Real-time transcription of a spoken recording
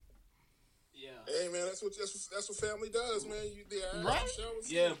that's what family does, man. Right?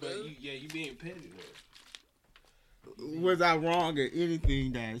 Yeah, but you being petty though. Was I wrong at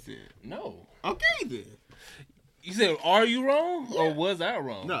anything that I said? No. Okay then. You said, "Are you wrong?" Or was I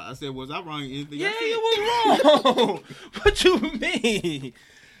wrong? No, I said, was I wrong at anything? Yeah, I said? you was wrong. What you mean?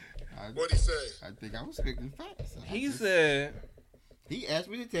 What'd he say? I think I was speaking facts. He said he asked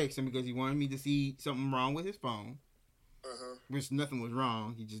me to text him because he wanted me to see something wrong with his phone. Which nothing was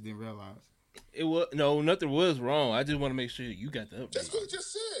wrong. He just didn't realize. Nothing was wrong. I just want to make sure you got the update. That's what he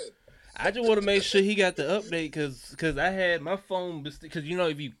just said. I just want to make sure he got the update because I had my phone because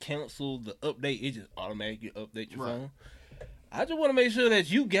if you cancel the update, it just automatically update your phone. I just want to make sure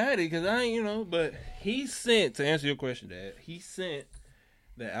that you got it because I ain't But he sent, to answer your question, Dad. He sent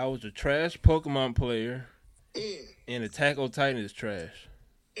that I was a trash Pokemon player and Attack on Titan is trash.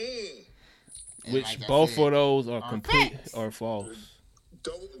 Which like both of those are complete or false.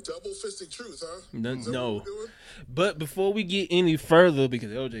 Double-fisted truth, huh? No. But before we get any further,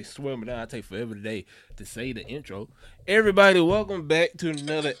 because LJ swear me down, I take forever today to say the intro. Everybody, welcome back to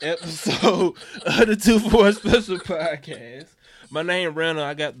another episode of the 2-4 Special Podcast. My name Randall.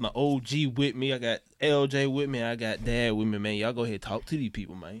 I got my OG with me. I got LJ with me. I got Dad with me, man. Y'all go ahead and talk to these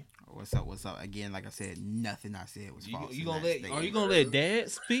people, man. What's up? Again, like I said, nothing I said was false. Are you gonna let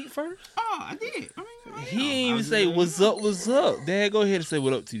Dad speak first? Oh, I did. He didn't even say what's up. Dad, go ahead and say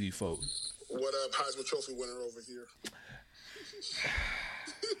what up to these folks. What up, Heisman Trophy winner over here?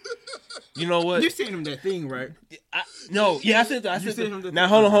 You know what? You sent him that thing, right? I sent that. Now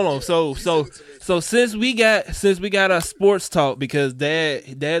hold on. So since we got our sports talk, because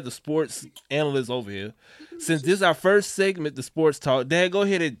Dad the sports analyst over here. Since this is our first segment, the sports talk, Dad, go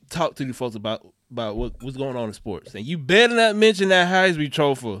ahead and talk to you folks about what's going on in sports. And you better not mention that Heisman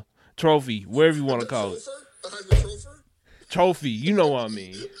trophy, wherever you want to call it. Trophy, you know what I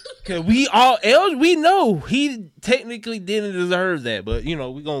mean. Cause we know he technically didn't deserve that, but we're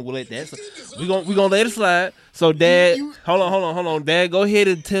gonna let that. We gonna let it slide. So Dad, hold on, Dad, go ahead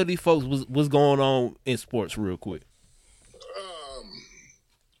and tell these folks what's going on in sports real quick.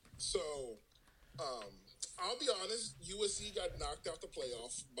 I'll be honest. USC got knocked out the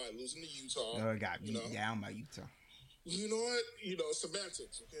playoff by losing to Utah. No, it got beat down by Utah. You know what?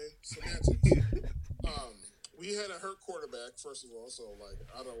 Semantics. Okay, semantics. We had a hurt quarterback, first of all, so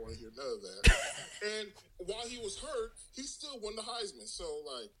I don't want to hear none of that. And while he was hurt, he still won the Heisman.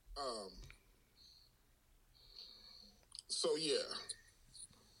 So yeah.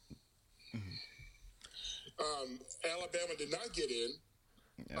 Alabama did not get in.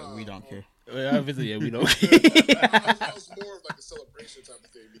 We don't care. Obviously, we don't. That was more of like a celebration type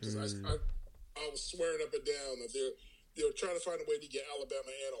of thing because I was swearing up and down that they were trying to find a way to get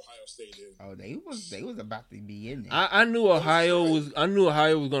Alabama and Ohio State in. Oh, they was about to be in there. I knew Ohio was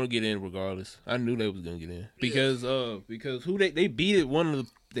going to get in regardless. I knew they was going to get in because who they beat it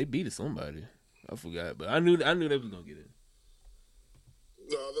they beat somebody. I forgot, but I knew they was going to get in.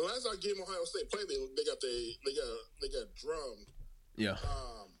 No, the last game Ohio State played, they got drummed. Yeah.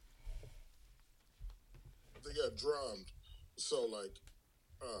 They got drummed. So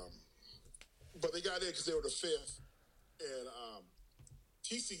but they got in because they were the fifth, and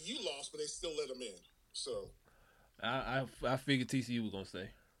TCU lost, but they still let them in. So I figured TCU was gonna stay.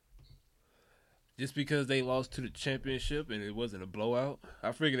 Just because they lost to the championship and it wasn't a blowout,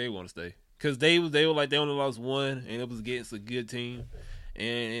 I figured they want to stay because they were like they only lost one and it was against a good team,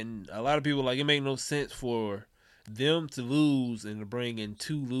 and a lot of people it make no sense for them to lose and to bring in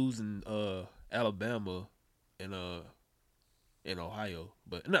two losing Alabama and Ohio.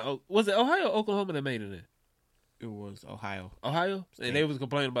 But no, was it Ohio or Oklahoma that made it in? It was Ohio. And they was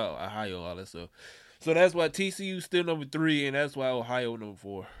complaining about Ohio, all that stuff. So that's why TCU still number 3, and that's why Ohio number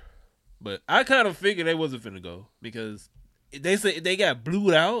 4. But I kind of figured they wasn't finna go because they said they got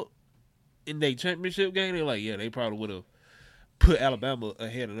blued out in their championship game. They're like, yeah, they probably would have put Alabama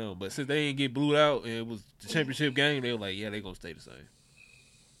ahead of them. But since they didn't get blued out and it was the championship game, they were like, yeah, they gonna stay the same.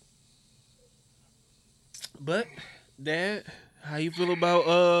 But Dad, how you feel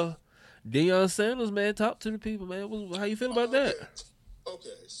about Deion Sanders, man? Talk to the people, man. How you feel about that? Okay,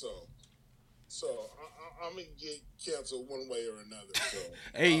 so I'm gonna get canceled one way or another. So,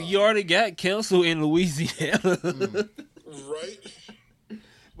 hey, you already got canceled in Louisiana, right?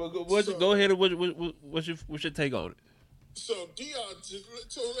 But go ahead and what's your take on it? So Deion,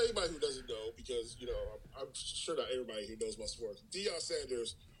 to anybody who doesn't know, because I'm sure not everybody who knows about sports, Deion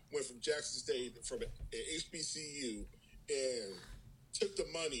Sanders went from Jackson State from an HBCU and took the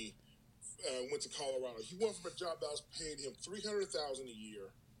money, went to Colorado. He went from a job that was paying him $300,000 a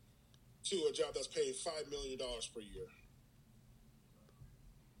year to a job that's paying $5 million per year.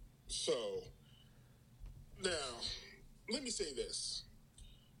 So Now, let me say this.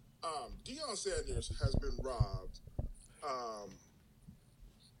 Deion Sanders has been robbed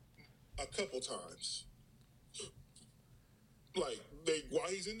a couple times. Like, while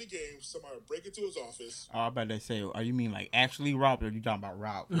he's in the game, somebody break into his office. Oh, I bet they say, "Are you mean like actually robbed, or are you talking about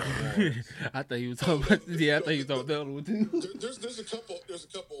robbed?" I thought you were talking about. Yeah, I thought you were talking about the other one too. There's a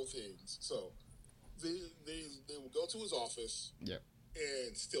couple of things. So they will go to his office. Yep.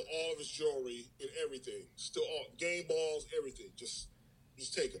 And steal all of his jewelry and everything. Steal all game balls, everything. Just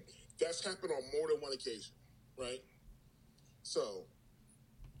take them. That's happened on more than one occasion, right? So,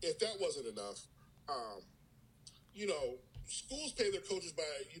 if that wasn't enough, schools pay their coaches by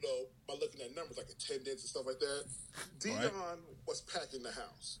looking at numbers like attendance and stuff like that. Deion was packing the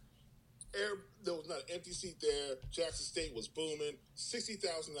house. There was not an empty seat there. Jackson State was booming.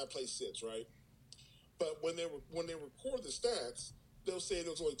 60,000 that place sits, right? But when they record the stats, they'll say there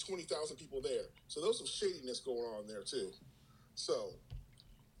was only 20,000 people there. So there was some shadiness going on there too. So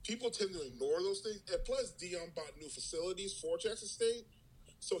people tend to ignore those things. And plus, Deion bought new facilities for Jackson State,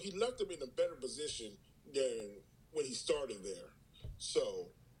 so he left them in a better position than when he started there. So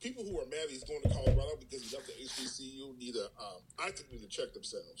people who are mad he's going to Colorado because he left the HBCU need to check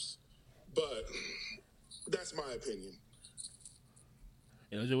themselves. But that's my opinion.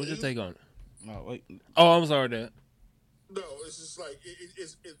 Yeah, what's your take on it? Oh, wait. Oh, I'm sorry, Dad. No, it's just like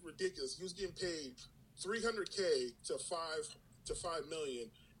it's ridiculous. He was getting paid $300K to $5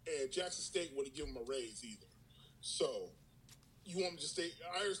 million, and Jackson State wouldn't give him a raise either. So you want him to stay?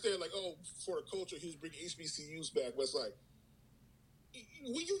 I understand, like, for the culture, he was bringing HBCUs back, but it's like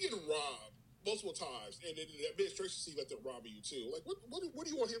when you getting robbed multiple times, and then the administration sees like they're robbing you too. Like, what do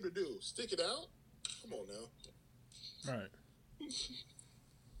you want him to do? Stick it out? Come on now. All right.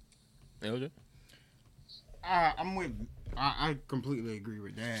 LJ? I'm with. I completely agree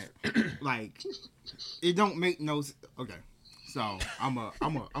with that. Like, it don't make no. Okay, so I'm a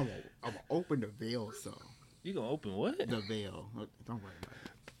open the veil. So you gonna open what? The veil. Don't worry about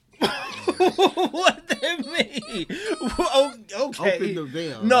it. What that mean? Okay. Open the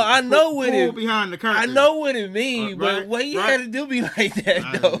veil. No, I know what it. Behind the curtain. I know what it means, but why you had to do me like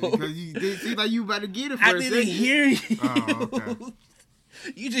that though? Because you did seem like you about to get it for a second. I didn't hear you. Oh, okay.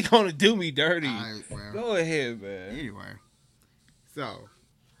 You just gonna do me dirty. Right, well, go ahead, man. Anyway, so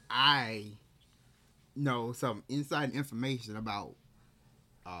I know some inside information about.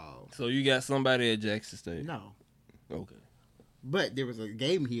 So you got somebody at Jackson State? No. Okay. But there was a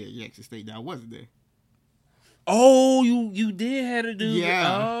game here at Jackson State that I wasn't there. Oh, you did have to do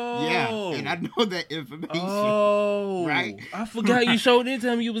yeah, and I know that information. Oh, right. I forgot you showed it.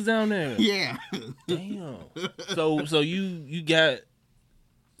 Tell me you was down there. Yeah. Damn. So you got.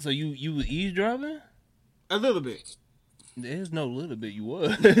 So you was eavesdropping? A little bit. There's no little bit you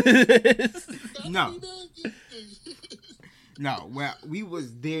was. No. No. Well, we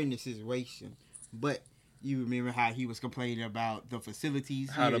was there in the situation, but you remember how he was complaining about the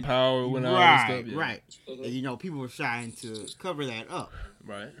facilities, how the power went out, and stuff. Yeah. Right. And people were trying to cover that up.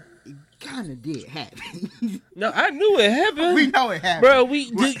 Right. It kind of did happen. No, I knew it happened. We know it happened, bro. We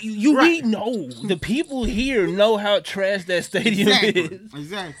know the people here know how trash that stadium is.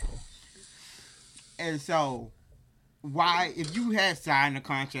 Exactly. And so, why, if you had signed a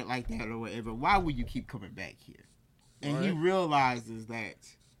contract like that or whatever, why would you keep coming back here? And he realizes that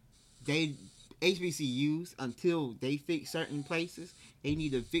HBCUs, until they fix certain places, they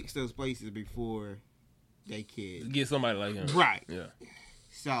need to fix those places before they can get somebody like him. Right. Yeah.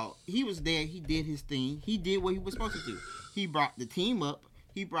 So he was there. He did his thing. He did what he was supposed to do. He brought the team up.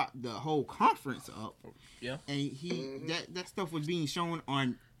 He brought the whole conference up. Yeah. And that stuff was being shown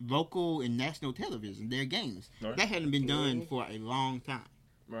on local and national television, their games. Right. That hadn't been done for a long time.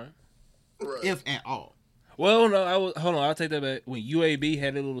 Right. If at all. Well, no, hold on, I'll take that back. When UAB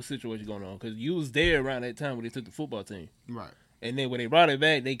had a little situation going on, because you was there around that time when they took the football team. Right. And then when they brought it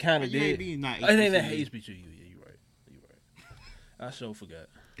back, they kind of did. UAB is not HBCU. I think that HBCU. Yeah, you're right. I sure forgot.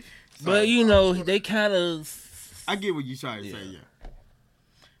 But, they kind of... I get what you're trying to say, yeah.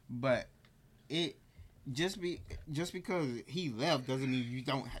 But it... Just because he left doesn't mean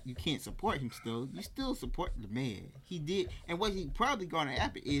you can't support him still. You still support the man. He did, and what he probably going to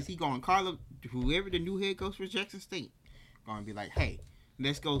happen is he going to call up whoever the new head coach for Jackson State. Going to be like, hey,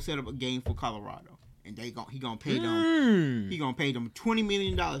 let's go set up a game for Colorado, and he gonna pay them. He gonna pay them $20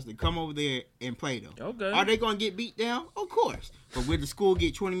 million to come over there and play them. Okay. Are they gonna get beat down? Of course. But will the school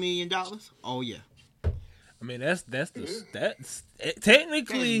get $20 million? Oh yeah. I mean, that's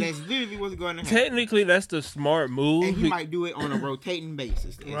technically that's literally what's going to happen. Technically, that's the smart move. And he might do it on a rotating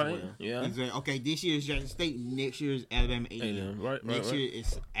basis as right? well. Yeah. He's like, okay, this year is Jackson State, next year is Alabama A&M. Right. Next year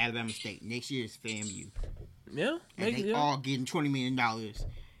is Alabama State. Next year is FAMU. Yeah, and they all getting $20 million.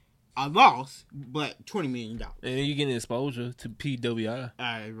 A loss, but $20 million. And you getting exposure to PWI.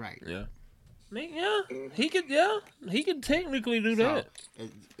 Right. Yeah. He could technically do that.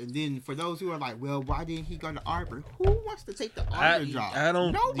 And then for those who are like, well, why didn't he go to Arbor? Who wants to take the Arbor job? I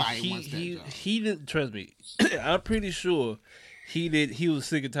don't. Nobody wants that job. He didn't. Trust me. I'm pretty sure he did. He was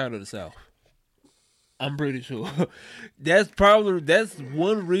sick and tired of the South. I'm pretty sure. That's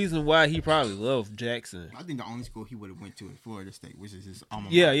one reason why he probably loved Jackson. I think the only school he would have went to is Florida State, which is his alma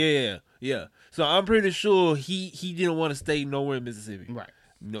mater. Yeah. So I'm pretty sure he didn't want to stay nowhere in Mississippi. Right.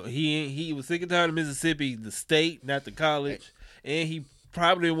 No, he was sick and tired of Mississippi, the state, not the college, and he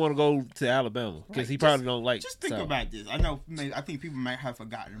probably didn't want to go to Alabama because he probably don't like. Just think South. about this. I think people might have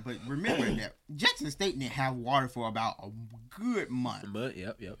forgotten, but remember that Jackson State didn't have water for about a good month. But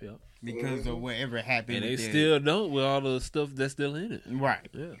yep. Because of whatever happened. And they still don't with all the stuff that's still in it. Right.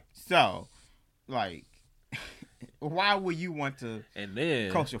 Yeah. So, like, why would you want to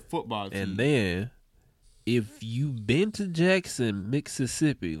coach a football team? And then, if you've been to Jackson,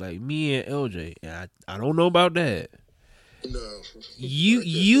 Mississippi, like me and LJ, and I don't know about that. No.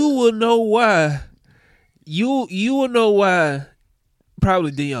 You will know why. You will know why.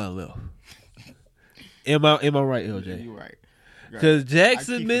 Probably Deion left. Am I right, LJ? You're right. Because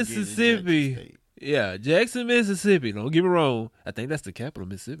Jackson, Mississippi. Yeah, Jackson, Mississippi. Don't get me wrong. I think that's the capital of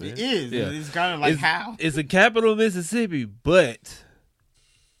Mississippi. It is. Yeah. It's kind of like how? It's the capital of Mississippi, but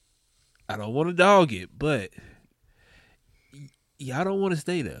I don't want to dog it, but y'all don't want to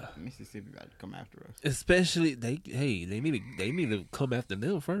stay there. Mississippi about to come after us. Especially they need to come after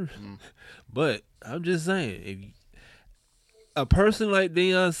them first. But I'm just saying, if a person like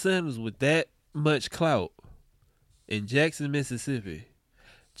Deion Sanders with that much clout in Jackson, Mississippi,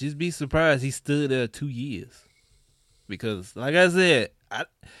 just be surprised he stood there 2 years. Because, like I said,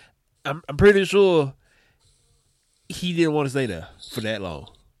 I'm pretty sure he didn't want to stay there for that long.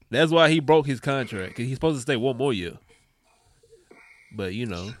 That's why he broke his contract, because he's supposed to stay one more year. But, you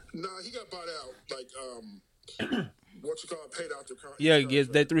know. No, he got bought out. Like, paid out the contract. Yeah, he gets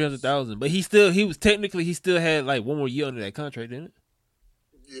that $300,000. But he still had like one more year under that contract, didn't it?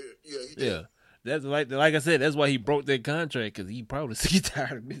 Yeah, he did. Yeah. That's like I said, that's why he broke that contract, because he probably sick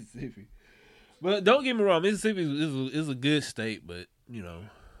tired of Mississippi. But don't get me wrong, Mississippi is a good state, but, you know,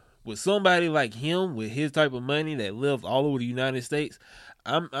 with somebody like him, with his type of money that lives all over the United States,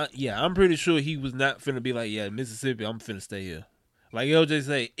 I'm pretty sure he was not finna be like, yeah, Mississippi, I'm finna stay here. Like LJ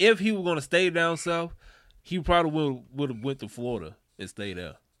say, if he was gonna stay down south, he probably would have went to Florida and stayed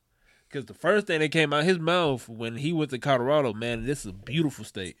there. Because the first thing that came out his mouth when he went to Colorado, man, this is a beautiful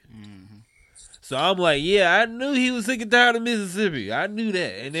state. Mm-hmm. So I'm like, yeah, I knew he was sick and tired of Mississippi. I knew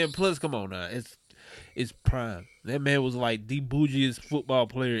that. And then plus, come on now, it's prime. That man was like the bougiest football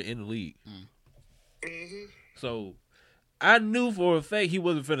player in the league. Mm-hmm. So I knew for a fact he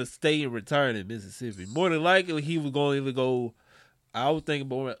wasn't finna stay and retire in Mississippi. More than likely, he was going to either go, I was thinking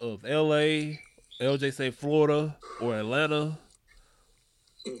more of L.A., LJ say Florida, or Atlanta.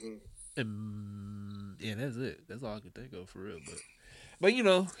 Mm-hmm. And yeah, that's it. That's all I can think of for real. But you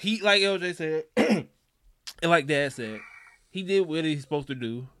know, he, like LJ said, and like Dad said, he did what he's supposed to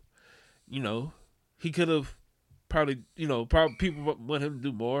do. You know, he could have probably people want him to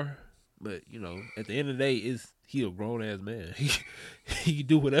do more. But, you know, at the end of the day, he a grown ass man. He can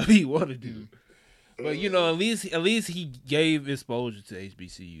do whatever he want to do. But, you know, at least he gave exposure to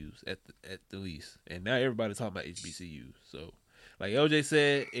HBCUs at the least. And now everybody's talking about HBCUs. So, like LJ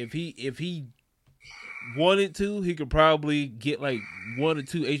said, if he wanted to, he could probably get like 1 or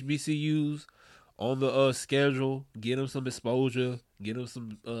 2 HBCUs on the schedule, get him some exposure, get him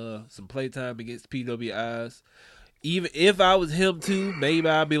some playtime against PWIs. Even if I was him too, maybe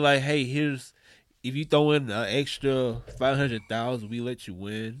I'd be like, hey, if you throw in an extra $500,000, we let you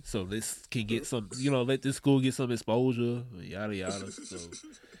win. So this can get some, let this school get some exposure, yada yada. So, just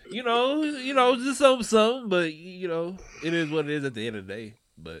something. But it is what it is at the end of the day.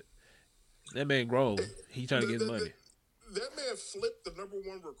 But that man grown. He trying to get money. That man flipped the number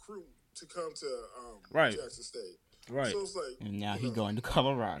 1 recruit to come to Jackson State. Right. So it's like, and now he going to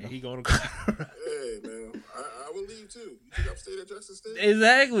Colorado. He going to Colorado. Hey man, I would leave too. You think I'm staying at Jackson State?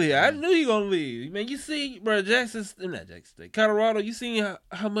 Exactly. I knew he gonna leave. Man, you see, bro, not Jackson State, Colorado. You seen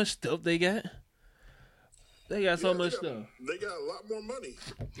how much stuff they got? They got so much stuff. They got a lot more money.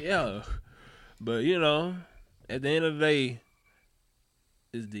 Yeah, but at the end of the day,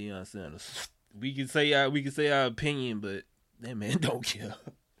 it's Deion Sanders. We can say our opinion, but that man don't care.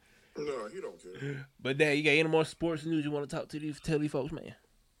 No, he don't care. But Dad, you got any more sports news you want to tell these folks, man?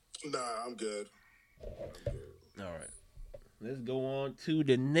 Nah, I'm good. All right. Let's go on to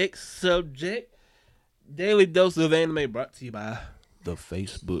the next subject. Daily Dose of Anime brought to you by the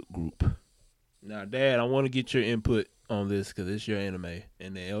Facebook group. Now, Dad, I want to get your input on this because it's your anime.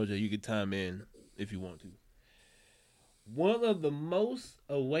 And then, LJ, you can chime in if you want to. One of the most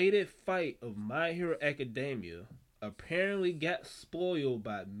awaited fight of My Hero Academia apparently got spoiled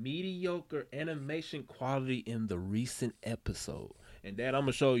by mediocre animation quality in the recent episode. And Dad, I'm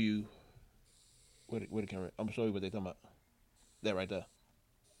gonna show you. Where the camera? I'm gonna show you what they talking about. That right there.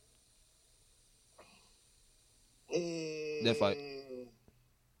 That fight.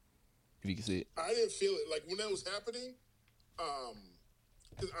 If you can see it. I didn't feel it like when that was happening.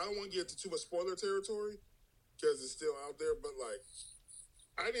 Because I don't want to get into too much spoiler territory because it's still out there. But like,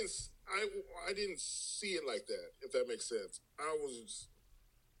 I didn't see it like that. If that makes sense, I was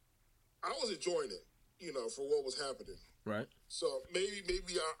enjoying it, for what was happening. Right. So maybe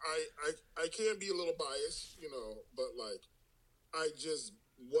I can be a little biased, but like, I just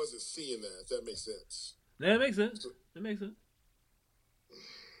wasn't seeing that. If that makes sense. Yeah, it makes sense. It makes sense.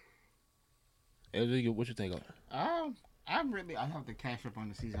 LJ, what you think on? I have to catch up on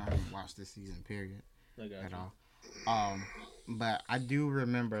the season. I haven't watched this season period at all. But I do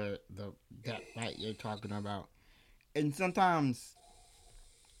remember that fight you're talking about, and sometimes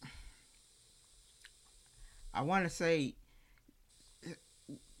I want to say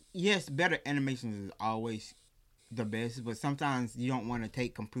yes, better animation is always the best, but sometimes you don't want to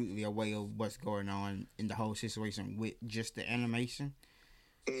take completely away of what's going on in the whole situation with just the animation.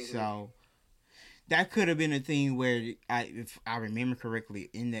 Mm-hmm. So that could have been a thing where, if I remember correctly,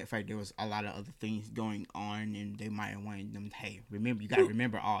 in that fight there was a lot of other things going on, and they might have wanted them. Hey, remember, you got to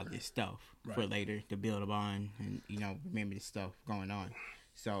remember all this stuff for later to build a bond, and remember this stuff going on.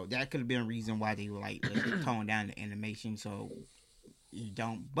 So that could have been a reason why they were like, let's tone down the animation so you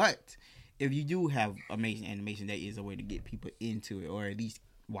don't. But if you do have amazing animation, that is a way to get people into it, or at least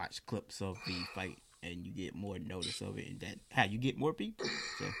watch clips of the fight, and you get more notice of it, and that how you get more people.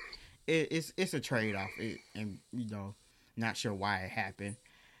 So it's a trade off, and not sure why it happened.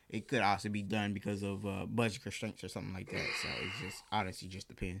 It could also be done because of budget constraints or something like that. So it's just honestly just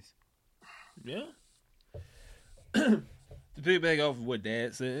depends. Yeah. To piggyback off of what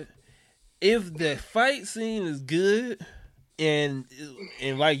Dad said, if the fight scene is good, and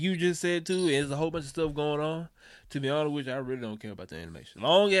like you just said too, there's a whole bunch of stuff going on. To be honest with you, I really don't care about the animation,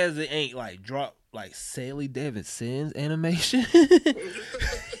 long as it ain't like drop like Sally Davidson's animation. As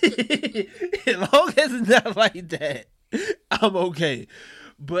long as it's not like that, I'm okay.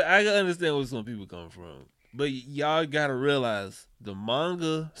 But I can understand where some people come from. But y'all gotta realize the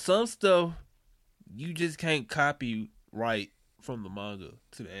manga, some stuff you just can't copy right from the manga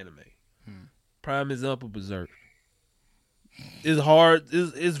to the anime. Prime example, Berserk. It's hard.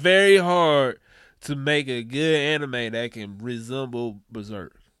 It's very hard to make a good anime that can resemble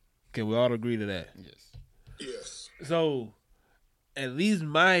Berserk. Can we all agree to that? Yes. So, at least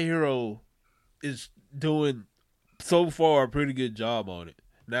My Hero is doing so far a pretty good job on it.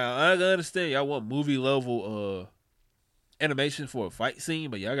 Now, I understand y'all want movie level animation for a fight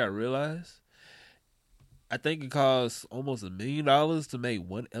scene, but y'all gotta realize, I think it costs almost $1 million to make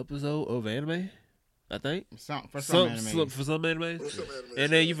one episode of anime. I think for some animes.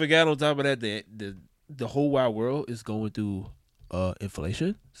 And then you forgot on top of that the whole wide world is going through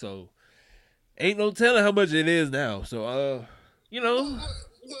inflation. So ain't no telling how much it is now. So well,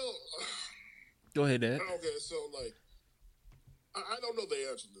 go ahead, Dad. Okay, so like I don't know the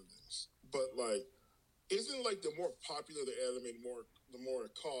answer to this, but like, isn't like the more popular the anime, the more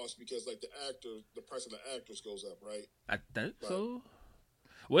it costs because like the price of the actors goes up, right? I think so.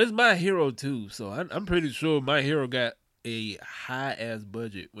 Well, it's My Hero too, so I'm pretty sure My Hero got a high ass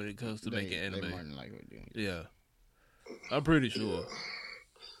budget when it comes to making anime. Yeah, I'm pretty sure. Yeah.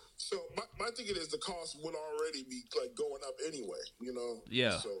 So my thinking is the cost would already be like going up anyway,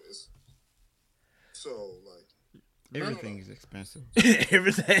 Yeah. So like everything is expensive.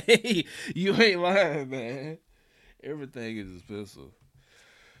 Everything. You ain't lying, man. Everything is expensive.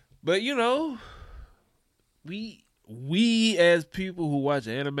 But we as people who watch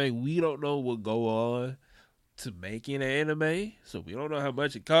anime, we don't know what go on to making an anime, so we don't know how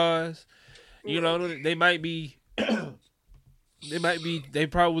much it costs. They might be, they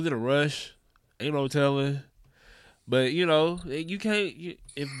probably was in a rush. Ain't no telling. But you can't.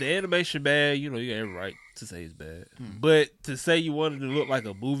 If the animation bad, you got every right to say it's bad. But to say you wanted to look like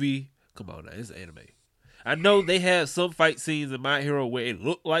a movie, come on now, it's an anime. I know they have some fight scenes in My Hero where it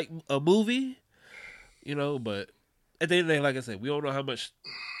looked like a movie, but at the end of the day, like I said, we don't know how much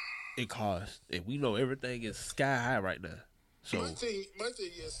it costs, and we know everything is sky high right now. So my thing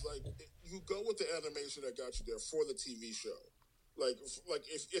is like, you go with the animation that got you there for the TV show. Like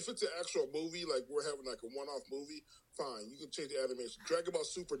if it's an actual movie, like we're having like a one-off movie, fine, you can change the animation. Dragon Ball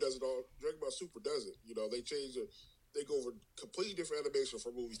Super does it all. Dragon Ball Super does it. You know, they change it. They go over completely different animation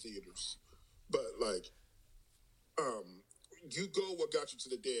for movie theaters. But like, you go what got you to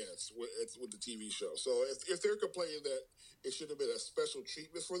the dance with the TV show. So if they're complaining that it should have been a special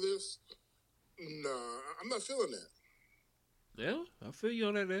treatment for this, nah, I'm not feeling that. Yeah, I feel you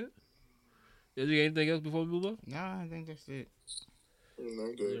on that. Man. Is there anything else before we move on? No, I think that's it. No,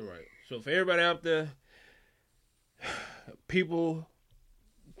 I'm good. You're right. So for everybody out there, people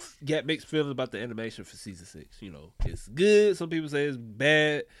get mixed feelings about the animation for season 6. You know, it's good. Some people say it's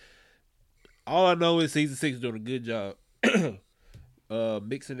bad. All I know is season 6 is doing a good job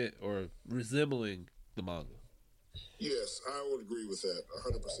mixing it or resembling the manga. Yes, I would agree with that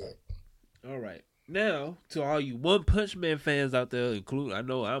 100%. All right. Now, to all you One Punch Man fans out there, including, I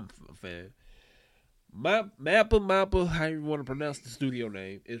know I'm a fan, Mappa, how you want to pronounce the studio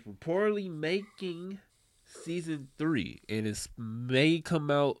name, is reportedly making season 3, and it may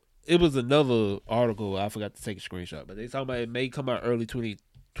come out. It was another article. I forgot to take a screenshot, but they talking about it may come out early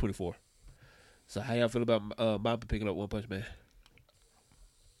 2024. So how y'all feel about Mappa picking up One Punch Man?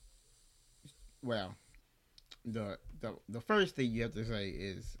 Well, the first thing you have to say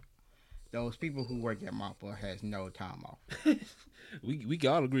is those people who work at Mappa has no time off. we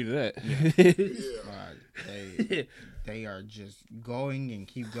all agree to that. Yeah. They are just going and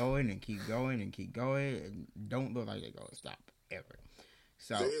keep going and keep going and keep going and don't look like they're going to stop ever.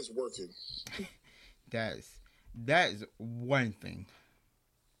 So it is working. That's one thing.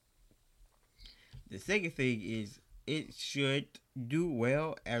 The second thing is it should do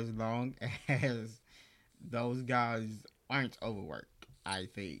well as long as those guys aren't overworked. I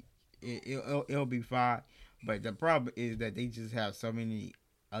think it'll be fine. But the problem is that they just have so many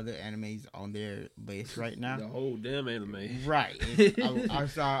other animes on their list right now. The whole damn anime. Right.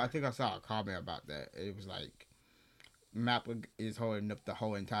 I think I saw a comment about that. It was like Mappa is holding up the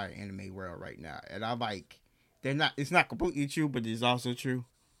whole entire anime world right now. And I'm like, it's not completely true, but it's also true.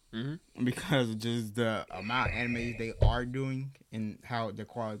 Mm-hmm. Because of just the amount of animes they are doing and how the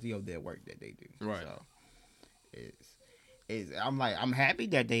quality of their work that they do. Right. So I'm happy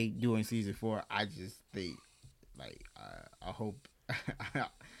that they doing season 4. I just think I hope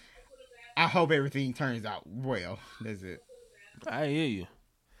I hope everything turns out well. That's it. I hear you.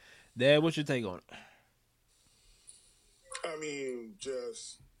 Dad, what's your take on it? I mean,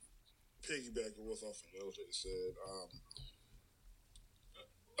 just piggybacking with off of LJ said,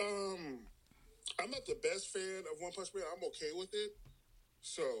 I'm not the best fan of One Punch Man. I'm okay with it.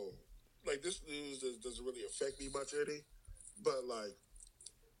 So, like, this news doesn't really affect me much, Eddie. But, like,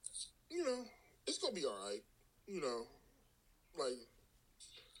 you know, it's going to be all right. You know, like,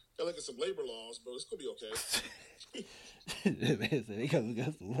 they're looking at some labor laws, but it's going to be okay. Man said they got to look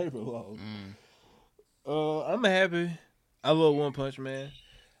at some labor laws. I'm happy. I love One Punch Man.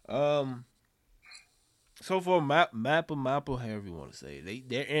 So far, Mappa, however you want to say it,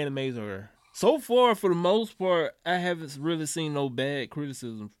 their animes are, so far, for the most part, I haven't really seen no bad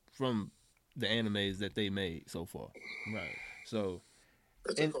criticism from the animes that they made so far. Right. So,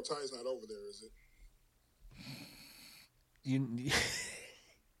 Attack on Titan's not over there, is it?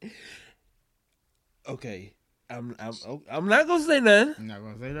 Okay. I'm not gonna say nothing. You're not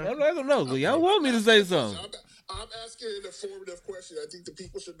gonna say that? I'm not gonna know. Okay. Y'all want me to say something? I'm asking an informative question. I think the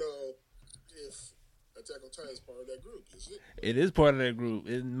people should know if Attack on Titan is part of that group. Is it? It is part of that group.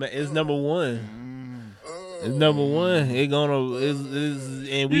 It's number one. It's number one. It gonna is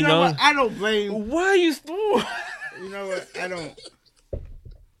and we know. What? I don't blame. Why are you still? You know what? I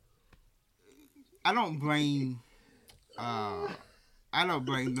don't blame. I don't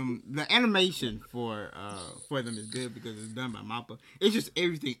blame them. The animation for them is good because it's done by Mappa. It's just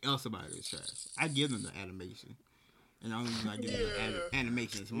everything else about it is trash. I give them the animation, and the only reason I give them the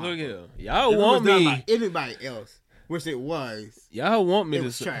animation is Mappa. Look at him. Y'all want me? By anybody else, which it was. Y'all want me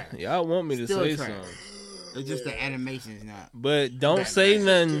to? Trash. Y'all want me to say something? It's just the animation is not. But don't say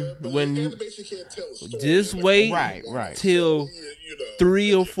nothing when. Animation can't tell a story. Just wait right. till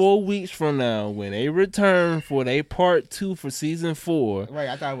 3 or 4 weeks from now when they return for their part 2 for season 4. Right,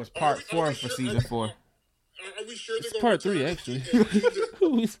 I thought it was part 4 for season 4. Are we sure it's part 3 actually? Do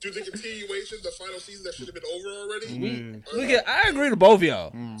the continuation, the final season that should have been over already? Look at, I agree to both of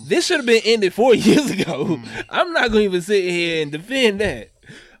y'all. This should have been ended 4 years ago. I'm not gonna even sit here and defend that.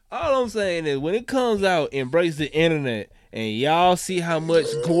 All I'm saying is when it comes out, embrace the internet. And y'all see how much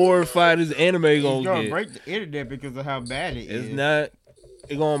glorified this anime gonna get. It's gonna break the internet because of how bad it is. It's not.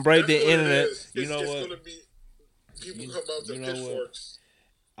 It's gonna break the internet. You know it's what? Gonna be, people come out with pitchforks.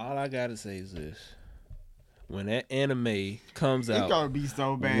 All I gotta say is this. when that anime comes It's out, gonna be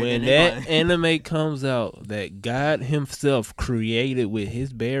so bad. when that anime comes out that God himself created with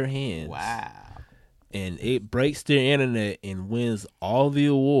his bare hands, wow, and it breaks their internet and wins all the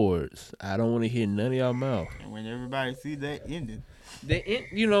awards, I don't want to hear none of y'all mouth. and when everybody see that ending,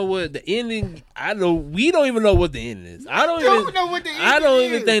 You know what? The ending, we don't even know what the ending is. I don't know what the ending I don't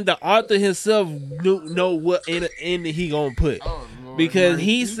is. even think the author himself know what ending he gonna put. Oh, Lord, because man.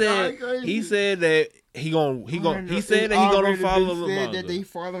 he said that he gonna follow the manga. That they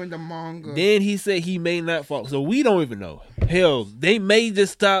following the manga. Then he said he may not follow. So we don't even know. Hell, they may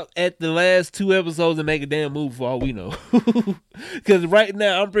just stop at the last 2 episodes and make a damn move for all we know. Because right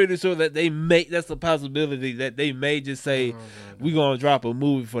now, I'm pretty sure that that's a possibility that they may just say we gonna drop a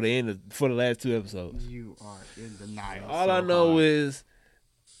movie for the last 2 episodes. You are in denial. All I know is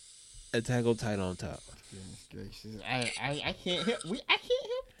Attack on Titan on top. Goodness gracious. I can't help. I can't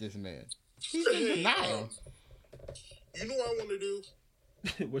help this man. He's in denial. You know what I want to do?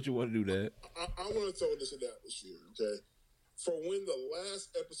 What you want to do, Dad? I want to throw this in the atmosphere, okay? For when the last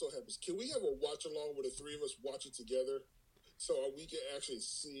episode happens, can we have a watch along where the 3 of us watch it together so we can actually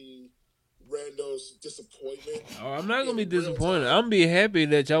see Rando's disappointment? Oh, I'm not gonna be disappointed. I'm gonna be happy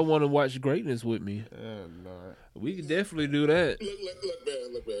that y'all want to watch greatness with me. Oh Lord, we can definitely do that.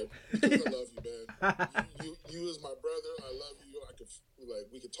 Look, man. Because I love you, man. You as my brother. I love you.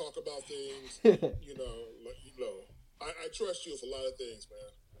 We could talk about things. I trust you for a lot of things, man.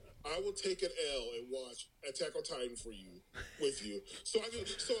 I will take an L and watch Attack on Titan with you. So for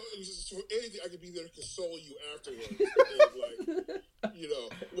anything, I could be there to console you afterwards.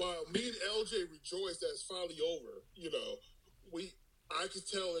 While me and LJ rejoice that it's finally over, I can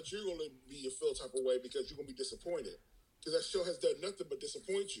tell that you're going to be a feel type of way because you're going to be disappointed. Because that show has done nothing but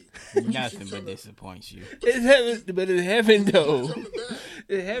disappoint you. Nothing but disappoints you. It haven't though.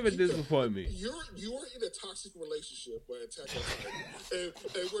 It haven't disappointed me. You are in a toxic relationship with Attack on Titan,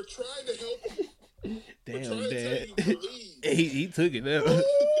 and we're trying to help you. Damn, Dad. He took it now.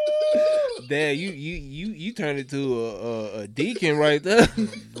 Dad, you turned into a deacon right there.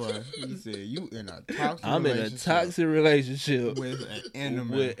 Boy, he said you in a toxic. I'm in a toxic relationship with an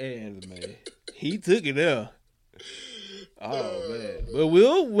anime. He took it there. Oh man! But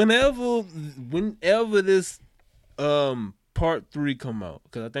whenever this part 3 come out,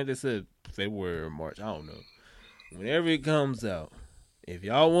 because I think they said February or March. I don't know. Whenever it comes out, if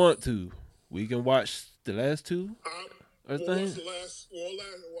y'all want to, we can watch the last 2. We'll watch the last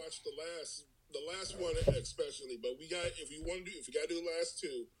one especially. But if we gotta do the last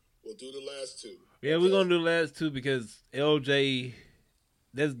 2, we'll do the last 2. Yeah, we're gonna do the last 2 because LJ.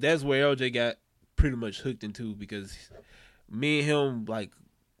 That's where LJ got pretty much hooked into, because me and him, like,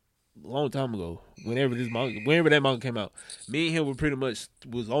 a long time ago, whenever that manga came out, me and him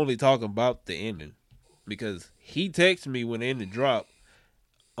was only talking about the ending, because he texted me when the ending dropped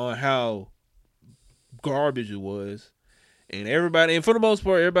on how garbage it was, and for the most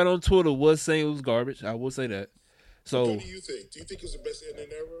part, everybody on Twitter was saying it was garbage. I will say that. So, what do you think? Do you think it's the best ending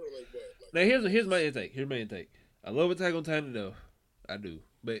ever, or like what? Now here's my intake. I love Attack on Titan though. I do.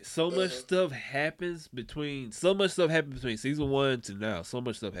 But so much stuff happens between season 1 to now. So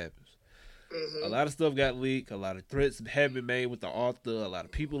much stuff happens. Mm-hmm. A lot of stuff got leaked. A lot of threats have been made with the author. A lot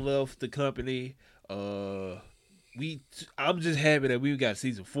of people left the company. I'm just happy that we got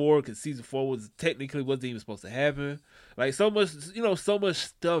season 4, because season 4 wasn't even supposed to happen. Like, so much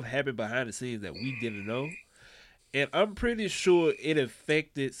stuff happened behind the scenes that we didn't know, and I'm pretty sure it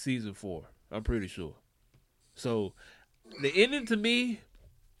affected season 4. I'm pretty sure. So the ending, to me,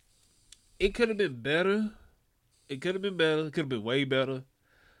 it could have been better. It could have been way better.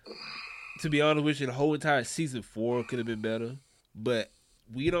 To be honest with you, the whole entire season 4 could have been better. But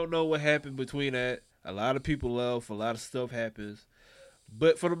we don't know what happened between that. A lot of people left. A lot of stuff happens.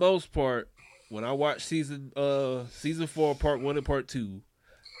 But for the most part, when I watched season 4, part 1 and part 2,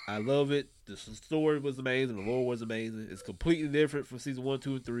 I love it. The story was amazing. The lore was amazing. It's completely different from season 1,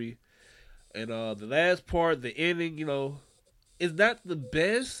 2, and 3. And the last part, the ending, is not the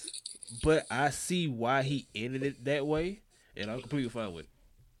best, but I see why he ended it that way, and I'm completely fine with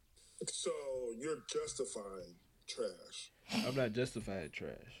it. So you're justifying trash. I'm not justifying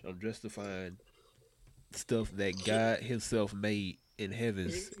trash. I'm justifying stuff that God himself made in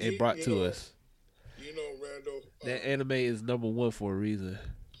heavens and brought to us. Randall, that anime is number 1 for a reason.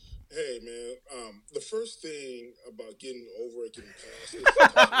 Hey, man, the first thing about getting over it, getting past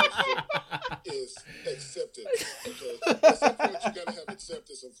it, is acceptance. Okay? At some point, you got to have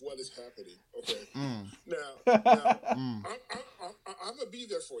acceptance of what is happening. Okay? Now I'm going to be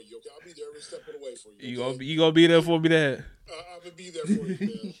there for you. Okay? I'll be there every step of the way for you. Okay? You gonna be there for me, Dad? I'm going to be there for you,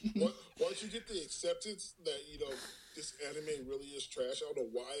 man. Once once you get the acceptance that this anime really is trash, I don't know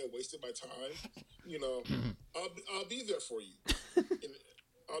why I wasted my time. I'll be there for you.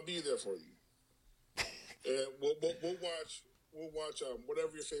 I'll be there for you. And we'll watch. We'll watch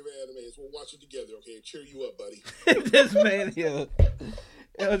whatever your favorite anime is. We'll watch it together. Okay, cheer you up, buddy. This man here.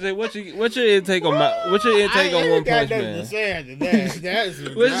 LJ, what's your intake on One Punch Man?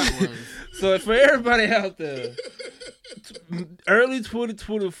 So for everybody out there, early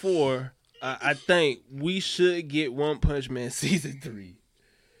 2024, I think we should get One Punch Man season 3.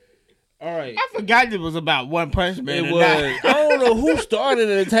 All right. I forgot it was about One Punch Man. It was. I don't know who started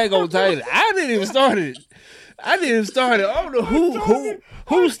an Attack on Titan. I didn't even start it. I don't know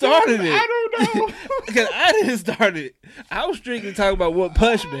who started it. I don't know. Because I didn't start it. I was strictly talking about One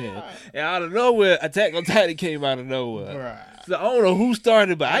Punch Man. And out of nowhere, Attack on Titan came out of nowhere. Right. So I don't know who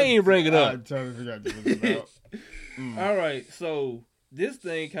started, but I ain't bring it up. I totally forgot what it was about. All right, so this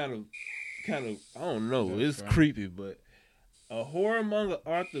thing kind of, I don't know. It's creepy, but a horror manga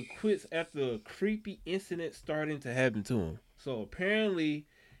author quits after a creepy incident starting to happen to him. So apparently,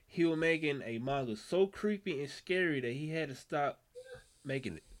 he was making a manga so creepy and scary that he had to stop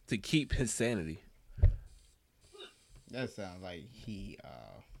making it to keep his sanity. That sounds like he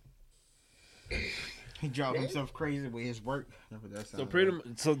drove himself crazy with his work. So pretty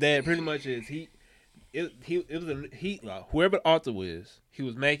much is whoever the author was, he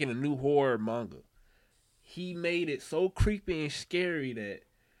was making a new horror manga. He made it so creepy and scary that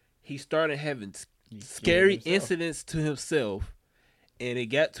he started having scary incidents to himself, and it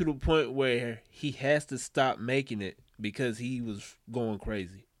got to the point where he has to stop making it because he was going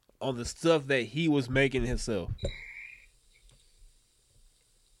crazy on the stuff that he was making himself.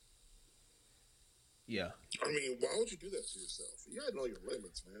 Yeah. I mean, why would you do that to yourself? You gotta know your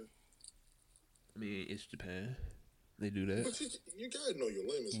limits, man. I mean, it's Japan. They do that. But you gotta know your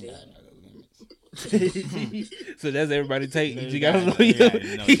limits, man. So that's everybody take. You gotta know your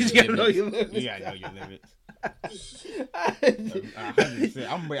limits. You gotta know your limits. You gotta know your limits.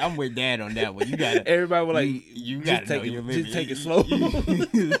 100%. I'm with Dad on that one. You gotta. Everybody was like, you gotta know your limits. Just take it slow.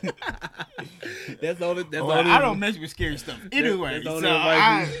 That's all. I don't mess with scary stuff anyway. So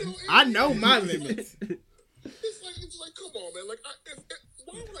I know my limits. It's like, come on, man. Like,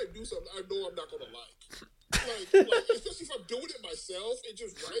 why would I do something I know I'm not gonna like? Like, especially if I'm doing it myself and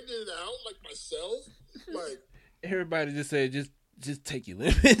just writing it out like myself. Like, everybody just said, just take your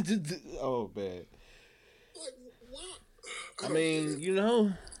limits. Oh man. Like, what? I mean,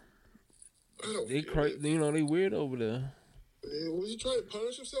 they they weird over there. Was he trying to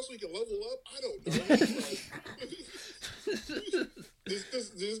punish himself so he can level up? I don't know. Does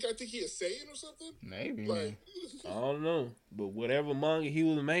this guy think he is Saiyan or something? Maybe. Like, I don't know. But whatever manga he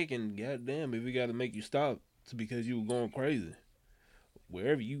was making, goddamn, if we got to make you stop, it's because you were going crazy.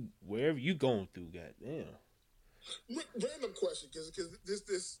 Wherever you going through, goddamn. Random question, because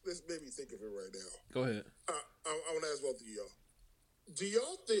this made me think of it right now. Go ahead. I want to ask both of y'all. Do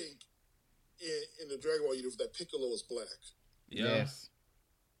y'all think in the Dragon Ball universe that Piccolo is black? Yeah. Yes.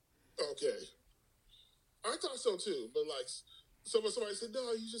 Okay. I thought so too, but like somebody said,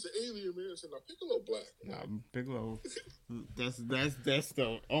 no, he's just an alien, man. I said, no, Piccolo black. Nah, Piccolo. That's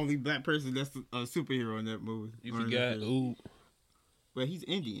the only black person that's a superhero in that movie. You forgot. Ooh. But he's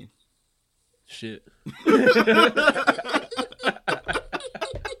Indian. Shit.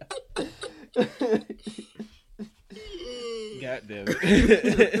 God damn it.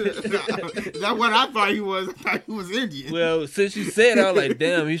 That's what I thought he was. I thought he was Indian. Well, since you said it, I was like,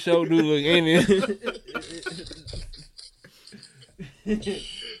 damn, he sure do look Indian.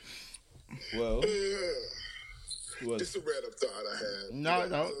 Well, just a random thought I had. No.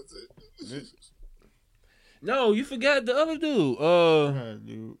 No, you forgot the other dude.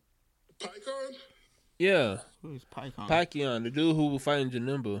 Dude. Pycon? Yeah. Who's Pycon? Pycon, the dude who was fighting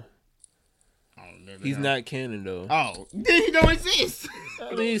Janemba. He's not canon though. Oh, he don't exist.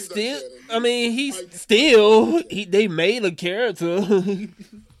 I mean, they made a character.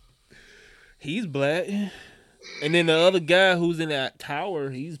 He's black. And then the other guy who's in that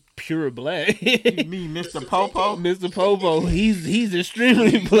tower, he's pure black. You mean Mr. Popo? Mr. Popo, he's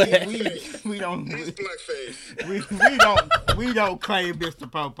extremely black. We don't. He's blackface. We don't claim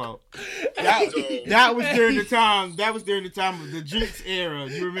Mr. Popo. That was during the time. That was during the time of the Jinx era.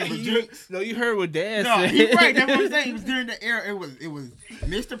 You remember Jinx? No, you heard what Dad No, said. he's right. That's what I'm saying. It was during the era. It was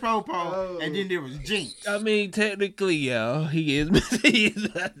Mr. Popo, and then there was Jinx. I mean, technically, yeah, he is.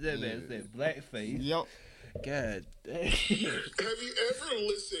 That man said blackface. Yep. God damn. Have you ever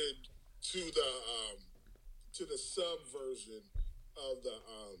listened to the sub version of the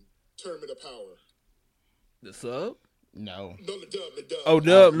Tournament of Power? The sub? No. No, the dub. Oh,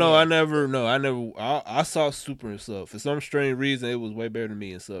 dub? No, I never. I saw Super and sub. For some strange reason, it was way better than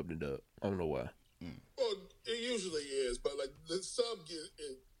me in sub than dub. I don't know why. Well, it usually is, but like the sub,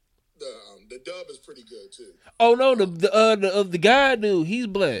 the dub is pretty good too. Oh no, the guy dude, he's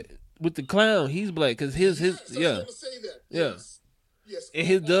black with the clown. He's black because his I was gonna say that. Yeah. Yes. And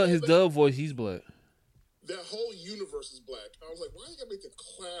his dub voice, he's black. That whole universe is black. I was like, why you gotta make the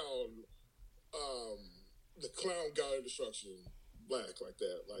clown god of destruction black like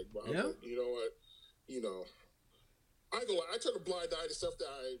that? Like, well, Yeah. you know what? I turn a blind eye to stuff that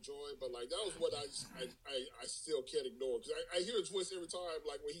I enjoy, but like that was what I still can't ignore because I hear his voice every time.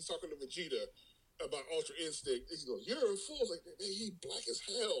 Like when he's talking to Vegeta about Ultra Instinct, he goes, "You're a fool." It's like, man, he black as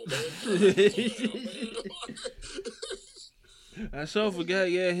hell, man. I sure forgot.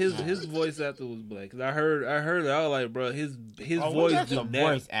 Yeah, his voice actor was black. Cause I heard it. I was like, bro, his voice. That's do a not.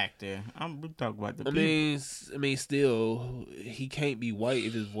 voice actor. We talking about the. I mean, still, he can't be white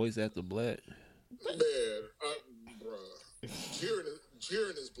if his voice actor black. Man, bruh,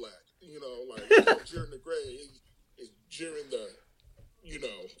 Jiren is black. You know, like Jiren the Gray is Jiren the,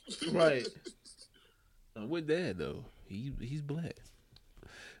 Right. With that though, he's black.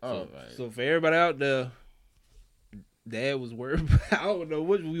 So for everybody out there, Dad was worried. I don't know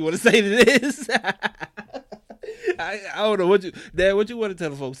what we want to say to this. I don't know what you want to tell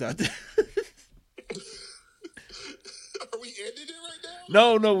the folks out there. Are we ending it right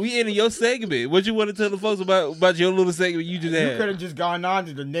now? No, we ending your segment. What you want to tell the folks about your little segment you just had? You could have just gone on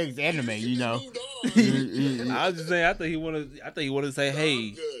to the next anime, I I was just saying. I thought he wanted to say,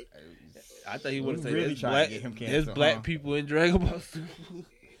 hey. I thought he wanted to say really there's black people in Dragon Ball Super.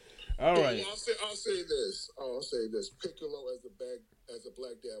 All right. I'll say this. Piccolo as a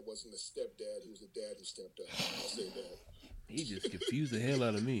black dad wasn't a stepdad. He was a dad who stepped up. I'll say that. He just confused the hell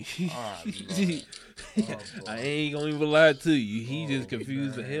out of me. Oh, I ain't gonna even lie to you. He just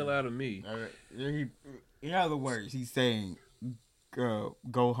confused the hell out of me. In other words, he's saying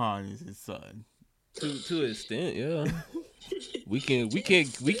Gohan is his son. To an extent, yeah. We can. I'm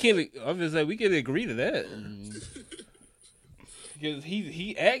just saying we can agree to that. Because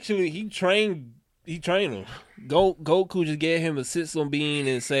he trained him. Goku just gave him a Sitsum bean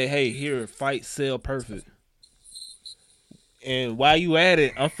and say, "Hey, here, fight Cell Perfect." And while you at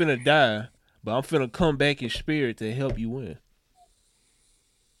it, I'm finna die, but I'm finna come back in spirit to help you win.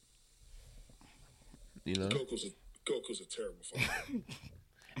 You know, Goku's a terrible father.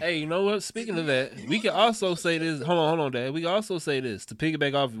 Hey, you know what? Speaking of that, we can also say this. Hold on, Dad. We can also say this to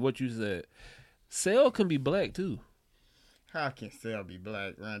piggyback off of what you said. Cell can be black too. How can Cell be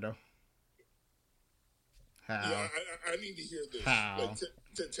black, Rando? How? Yeah, I need to hear this. How? Like,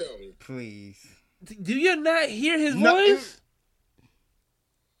 tell me. Please. Do you not hear his voice?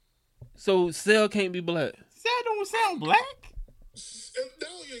 So Cell can't be black. Cell don't sound black. And not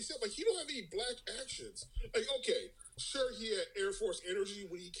only except like he don't have any black actions. Like, okay, sure he had Air Force energy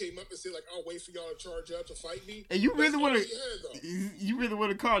when he came up and said like, "I'll wait for y'all to charge up to fight me." And you really want to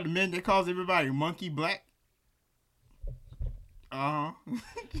call the man that calls everybody monkey black? Damn,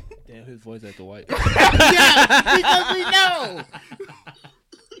 his voice actor white. Yeah, because we know.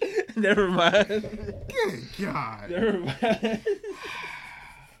 Never mind. Good God. Never mind.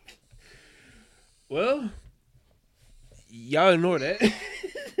 Well, y'all ignore that.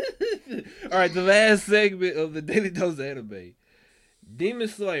 All right, the last segment of the Daily Dose Anime. Demon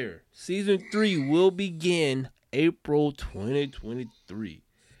Slayer Season 3 will begin April 2023.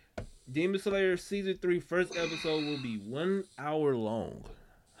 Demon Slayer Season 3 first episode will be 1 hour long.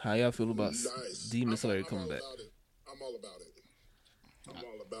 How y'all feel about Demon Slayer coming back? I'm all about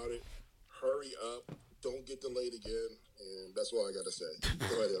it. Hurry up. Don't get delayed again. And that's all I got to say. Go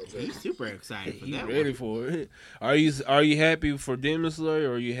ahead, LJ. He's super excited for He's that ready for it. Are you happy for Demon Slayer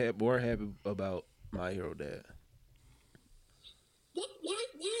or are you more happy about My Hero Dad? Why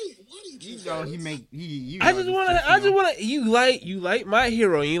do you choose I just want to. You like My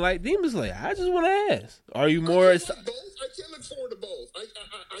Hero and you like Demon Slayer. I just want to ask. Are you more? I can't look forward to both. I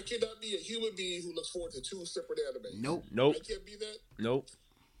cannot be a human being who looks forward to two separate animes. Nope. I can't be that. Nope.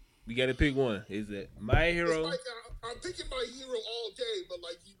 We got to pick one. Is that My Hero? It's like, I'm picking My Hero all day, but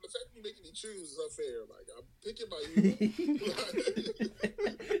like the fact you making me choose is unfair. Like I'm picking My Hero.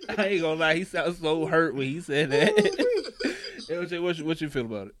 I ain't gonna lie. He sounds so hurt when he said that. LJ, what you feel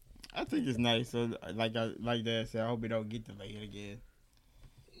about it? I think it's nice. So, like Dad said, I hope it don't get delayed again,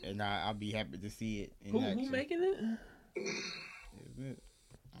 and I'll be happy to see it. Who making it? Is it?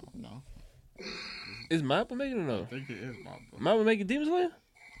 I don't know. Is Mappa making it or no? I think it is Mappa. Mappa making Demon Slayer?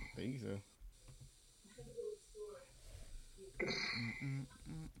 I think so.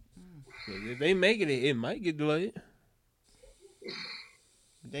 If they making it, it might get delayed.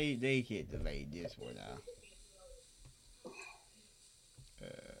 They can't delay this one now.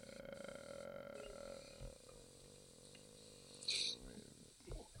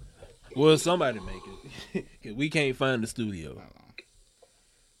 Well, somebody make it. 'Cause we can't find the studio. Hold on.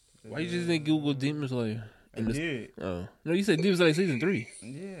 Why you just didn't Google Demon Slayer? I did. Oh no, you said Demon Slayer season 3.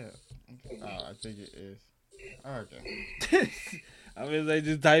 Yeah. Oh, I think it is. Okay. I mean, they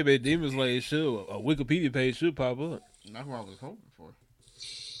just type in Demon Slayer, a Wikipedia page should pop up. That's what I was hoping for.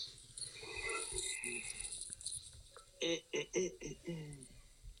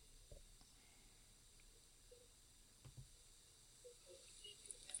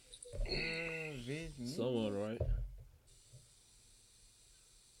 Someone, right?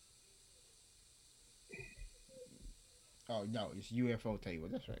 Oh no, it's UFO table.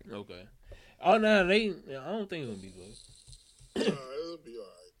 That's right. Okay. Oh no, I don't think it's gonna be good. It'll be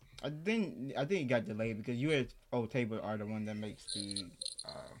alright. I think it got delayed because UFO table are the one that makes the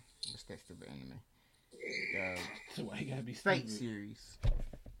what's that stupid anime? So why you gotta be Fate stupid? series.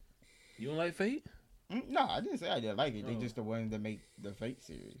 You don't like Fate? No, I didn't say I didn't like it. They Oh. just the ones that make the Fate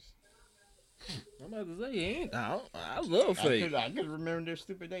series. I'm about to say, I love Fate. I could remember their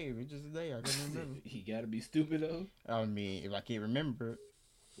stupid name. It's just a day I couldn't remember. He gotta be stupid though. I mean, if I can't remember it.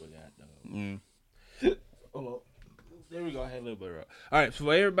 Forgot though. Hold on. There we go. I had a little bit of. All right, so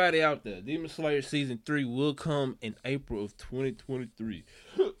for everybody out there, Demon Slayer season 3 will come in April of 2023.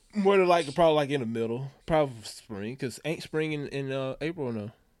 More than likely, probably like in the middle, probably spring, because ain't spring in April or no?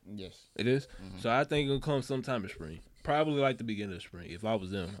 Yes. It is? So I think it'll come sometime in spring. Probably like the beginning of spring. If I was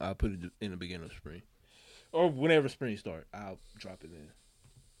them, I'll put it in the beginning of spring. Or whenever spring starts, I'll drop it in.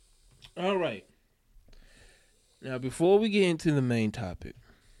 All right. Now, before we get into the main topic,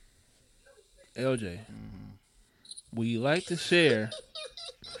 LJ, would you like to share?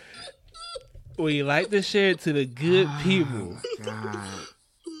 Would you like to share to the good people? God.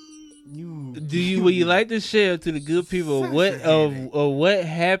 Would you like to share to the good people what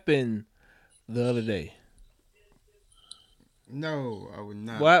happened the other day? No, I would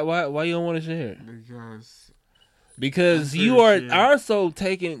not. Why you don't want to share? Because I'm you pretty are sure.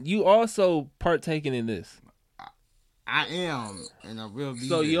 you also partaking in this. I am, and I will be.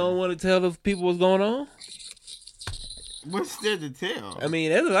 So there. you don't want to tell the people what's going on? What's there to tell? I mean,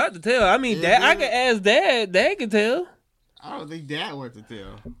 there's a lot to tell. I mean, Dad, I can ask Dad. Dad can tell. I don't think Dad wants to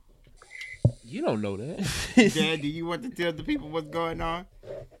tell. You don't know that. Dad, do you want to tell the people what's going on?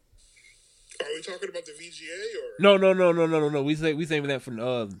 Are we talking about the VGA or No. We saving that for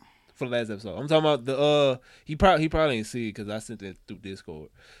the last episode. I'm talking about the he probably ain't see it because I sent it through Discord.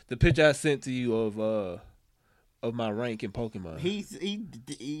 The picture I sent to you of my rank in Pokemon. He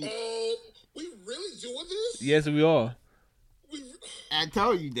Oh, we really doing this? Yes, we are. I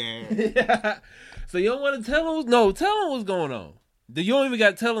told you, Dad. So you don't want to tell him? No, tell him what's going on. You don't even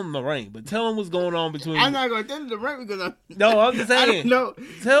got to tell him my rank, but tell him what's going on between. I'm not gonna tell him the rank because No, I'm just I saying. don't know.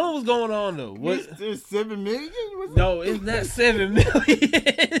 Tell him what's going on though. What? There's 7 million? What's No, it's not 7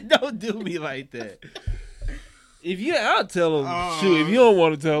 million. Don't do me like that. I'll tell him. Shoot, if you don't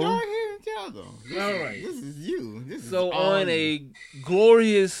want to tell Go him. ahead and tell them. All right. This is you. This So is all on you. a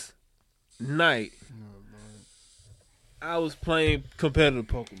glorious night, I was playing competitive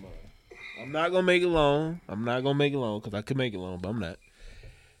Pokemon. I'm not gonna make it long. Because I could make it long, but I'm not.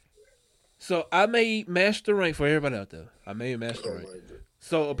 So I made Master Rank for everybody out there. I made Master Rank.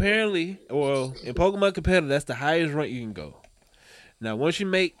 So apparently, well, in Pokemon Competitive, that's the highest rank you can go. Now, once you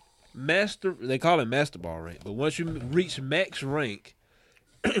make Master, they call it Master Ball rank, but once you reach Max rank,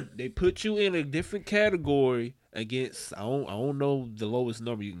 they put you in a different category against, I don't know the lowest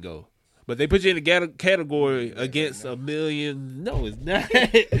number you can go. But they put you in a category against 1 million. No, it's not.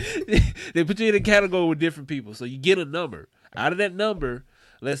 They put you in a category with different people. So you get a number. Out of that number,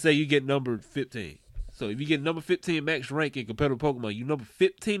 let's say you get number 15. So if you get number 15 max rank in competitive Pokemon, you number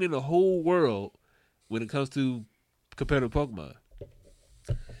 15 in the whole world when it comes to competitive Pokemon.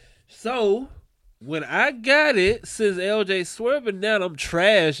 So when I got it, since LJ swerving down, I'm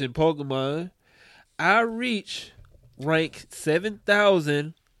trash in Pokemon. I reach rank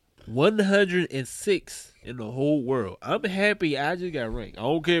 7,106 in the whole world. I'm happy I just got ranked. I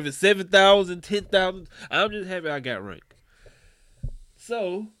don't care if it's 7,000, 10,000. I'm just happy I got ranked.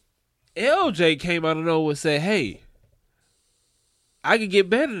 So LJ came out of nowhere and said, hey, I could get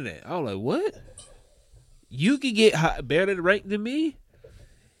better than that. I was like, what? You could get better ranked than me?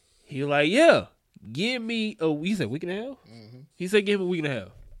 He was like, yeah. Give me he said week and a half? Mm-hmm. He said give me a week and a half.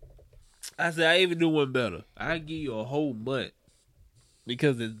 I said, I even do one better. I give you a whole month.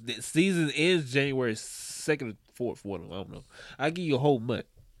 Because the season ends January 2nd or 4th. I don't know. I give you a whole month.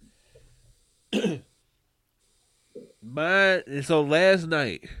 So last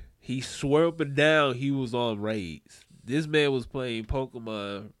night, he swore up and down he was on raids. This man was playing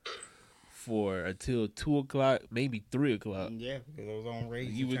Pokemon for until 2 o'clock, maybe 3 o'clock. Yeah, because I was on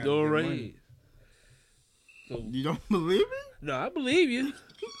raids. He was doing raids. So, you don't believe me? No, I believe you.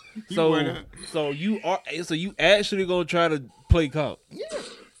 So you actually gonna try to play comp? Yeah.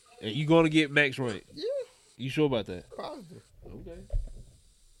 And you gonna get max rank? Yeah. You sure about that? Positive. Okay.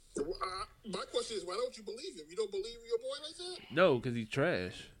 My question is, why don't you believe him? You don't believe your boy like that? No, because he's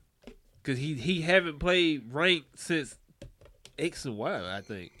trash. Because he haven't played rank since X and Y, I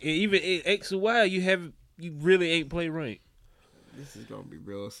think. And even in X and Y, you really ain't played rank. This is gonna be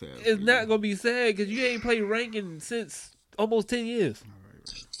real sad. It's not gonna be sad because you ain't played ranking since almost 10 years.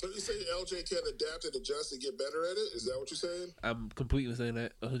 So you say LJ can adapt and adjust and get better at it? Is that what you're saying? I'm completely saying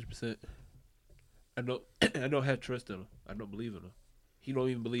that 100%. I don't have trust in him. I don't believe in him. He don't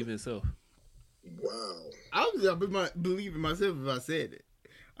even believe in himself. Wow. I would believe in myself if I said it.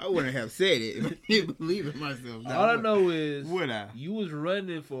 I wouldn't have said it if I didn't believe in myself. All I know is would you was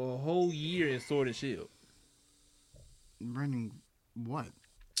running for a whole year in Sword and Shield. Running what?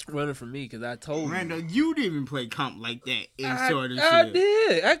 Running for me because I told Randall, you didn't even play comp like that in Sword and Shield. I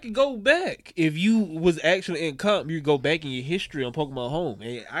did. I could go back. If you was actually in comp, you could go back in your history on Pokemon Home.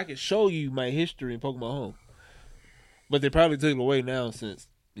 And I could show you my history in Pokemon Home. But they probably took it away now since,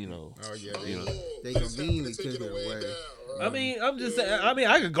 Oh, yeah. They conveniently took it away. Now, I mean, I'm just saying. I mean,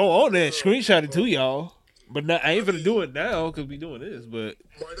 I could go on there and screenshot it to y'all. But I ain't gonna do it now because we doing this. But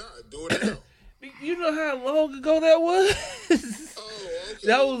why not? Do it now. You know how long ago that was? Okay.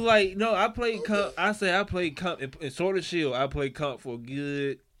 That was like, no, I played comp. I played comp in Sword and Shield. I played comp for a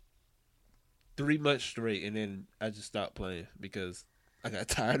good 3 months straight, and then I just stopped playing because I got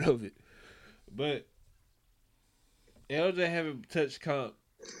tired of it. But LJ haven't touched comp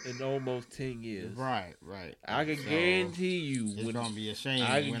in almost 10 years. Right. I can guarantee you, it's gonna be a shame.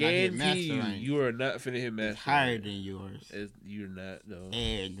 I can when I hit guarantee master rank. you are not finna hit master. It's higher than yours. You're not though.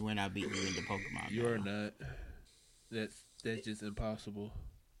 And when I beat you in the Pokemon, You're not. That's just impossible.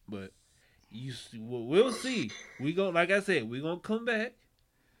 But we'll see. We go, like I said, we gonna come back.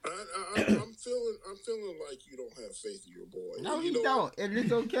 I'm feeling like you don't have faith in your boy. No, he don't, and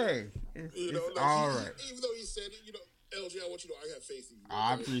it's okay. It's all right. Even though he said it, LJ, I want you to know I have faith in you.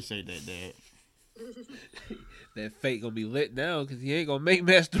 I appreciate that, Dad. That fate gonna be let down because he ain't gonna make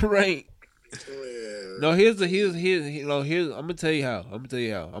master rank. Man. No, here's I'm gonna tell you how. I'm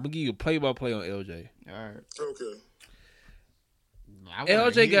gonna give you a play-by-play on LJ. All right. Okay.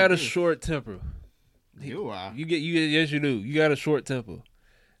 LJ got a short temper. Yes, you do. You got a short temper.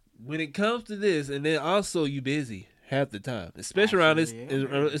 When it comes to this, and then also you busy half the time, especially around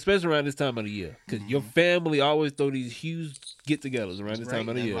this time of the year, because your family always throw these huge get-togethers around this time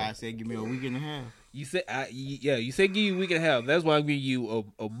of the year. That's why I said give me a week and a half. You said, you said give you a week and a half. That's why I'm giving you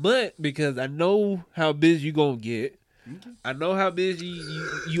a month because I know how busy you gonna get. Okay. I know how busy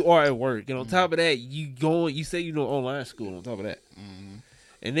you are at work, and on top of that, you say you know online school. On top of that,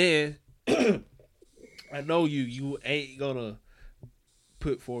 and then I know you ain't gonna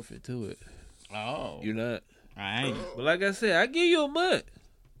put forth into it. Oh, you're not. I ain't. But like I said, I give you a month.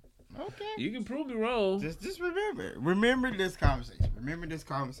 Okay. You can prove me wrong. Just remember this conversation.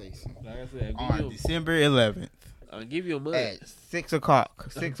 Like I said, on December 11th. I'll give you a month at 6 o'clock,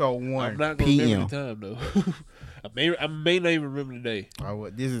 6:01 I'm not gonna remember the time though. I may not even remember the day.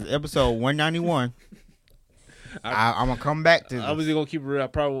 This is episode 191. I'm gonna come back to this. I'm just gonna keep it real. I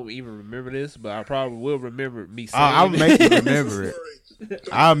probably won't even remember this, but I probably will remember me saying I'll make you remember it.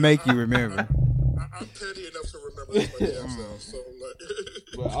 I'll make you remember. I'm petty enough to remember this myself. So,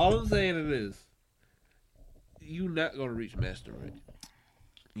 but all I'm saying is this: you not gonna reach master rank.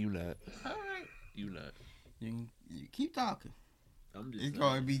 You not. All right. You not. You keep talking. It's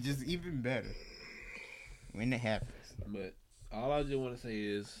gonna be just even better when it happens. But all I just want to say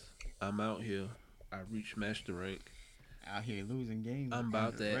is, I'm out here. I reached master rank. Out here losing games. I'm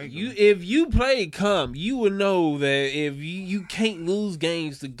about that. If you play comp, you would know that if you can't lose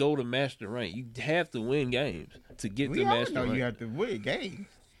games to go to master rank. You have to win games to get to master rank. You have to win games.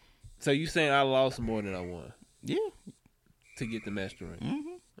 So you saying I lost more than I won? Yeah. To get the master rank.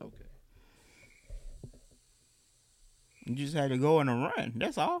 Mm-hmm. Okay. You just had to go on a run.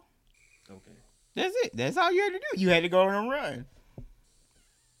 That's all. Okay. That's it. That's all you had to do. You had to go on a run.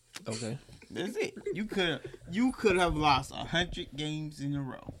 Okay. That's it. You could have lost 100 games in a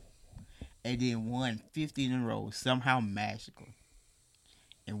row, and then won 50 in a row somehow magically,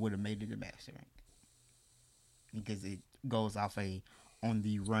 and would have made it to master rank because it goes off on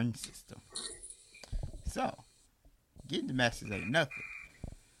the run system. So, getting the masters ain't nothing.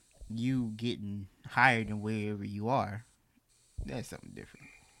 you getting higher than wherever you are, that's something different.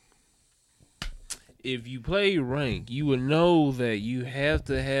 If you play rank, you would know that you have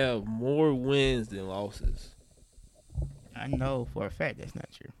to have more wins than losses. I know for a fact that's not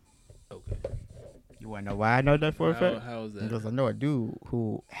true. Okay. You want to know why I know that for a fact? How is that? Because I know a dude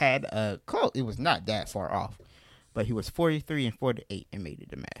who had a close. It was not that far off, but he was 43 and 48 and made it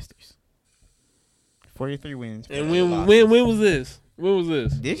to Masters. 43 wins. And when was this? When was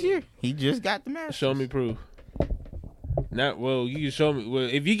this? This year. He just got the Masters. Show me proof. Not well. You can show me. Well,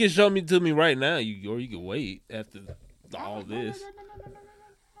 if you can show me to me right now, you can wait after all this. No,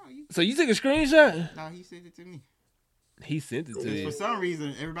 So you took a screenshot? no, he sent it to me. He sent it to For you. some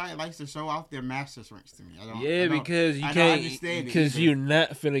reason, everybody likes to show off their Masters ranks to me. Yeah, because you I don't can't. understand it Because either. you're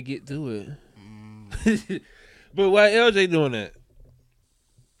not finna get to it. But why LJ doing that?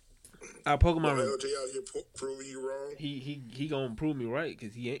 Our Pokemon. LJ out here proving you wrong. He gonna prove me right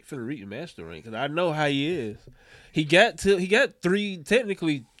because he ain't finna reach master rank because I know how he is. He got 2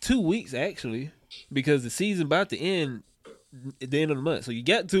 weeks actually because the season about to end at the end of the month. So you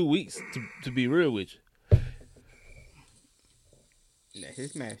got 2 weeks to be real with you. That's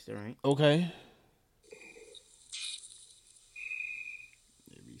his master rank. Okay.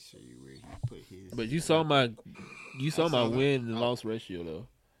 Let me see where he put his. But you saw my saw that. win and loss ratio though.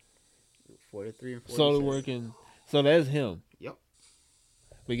 43 and 47. Solely working. So that's him. Yep.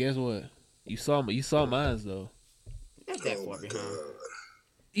 But guess what? You saw mine though. Not that far behind.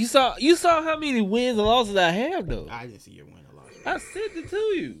 You saw how many wins and losses I have though. I didn't see your win or loss. I sent it to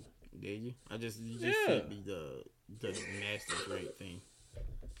you. Did you? You just Yeah. sent me the Masters rank thing.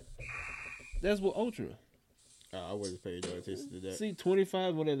 That's what Ultra. I wasn't paying no attention to that. See,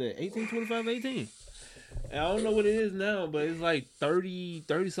 25, what is that? 18, 25, 18. And I don't know what it is now, but it's like 30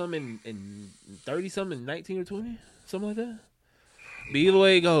 something and 30 something, 19 or 20, something like that. But either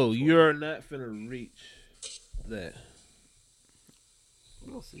way it go, you're not finna reach that.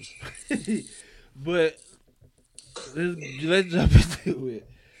 We'll see. But let's jump into it.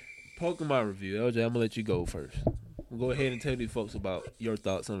 Pokemon review. LJ, I'm gonna let you go first. We'll go ahead and tell these folks about your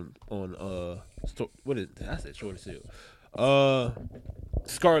thoughts on what is it? I said Sword and Shield.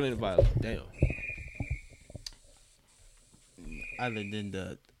 Scarlet and Violet. Damn. Other than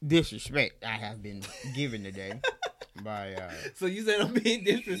the disrespect I have been given today by So you said I'm being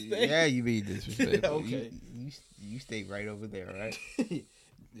disrespectful? yeah, you being disrespectful. Okay. You stay right over there, right?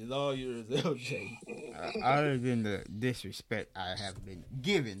 It's all yours, LJ. Other than the disrespect I have been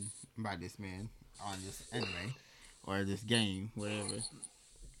given by this man on this anime or this game, whatever.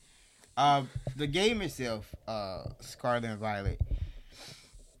 The game itself, Scarlet and Violet,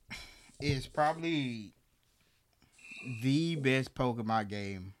 is probably the best Pokemon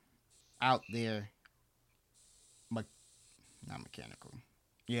game out there. Not mechanical.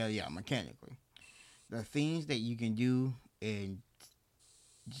 Yeah, mechanically. The things that you can do and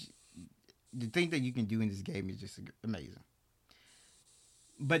the things that you can do in this game is just amazing.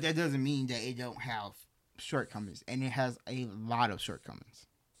 But that doesn't mean that it don't have shortcomings, and it has a lot of shortcomings.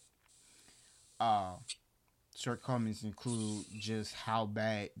 Shortcomings include just how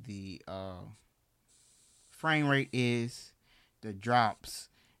bad the frame rate is, the drops,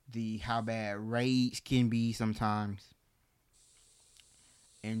 how bad raids can be sometimes,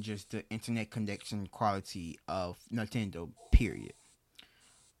 and just the internet connection quality of Nintendo, period.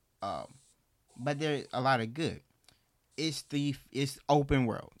 But there's a lot of good. It's open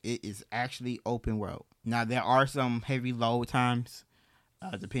world. It is actually open world. Now there are some heavy load times,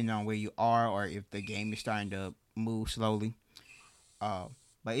 depending on where you are or if the game is starting to move slowly.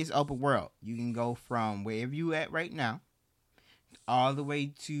 But it's open world. You can go from wherever you at right now, all the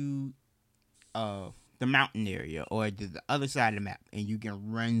way to the mountain area or to the other side of the map, and you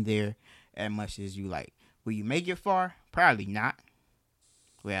can run there as much as you like. Will you make it far? Probably not.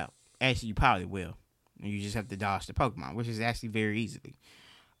 Well, actually, you probably will. And you just have to dodge the Pokemon, which is actually very easily.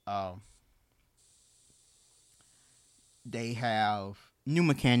 They have new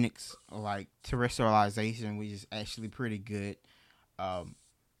mechanics like terrestrialization, which is actually pretty good.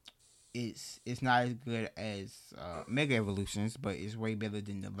 It's not as good as Mega Evolutions, but it's way better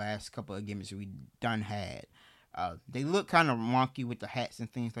than the last couple of games we done had. They look kind of wonky with the hats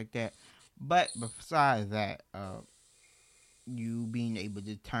and things like that, but besides that, you being able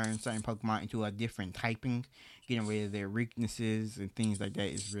to turn certain Pokemon into a different typing, getting rid of their weaknesses and things like that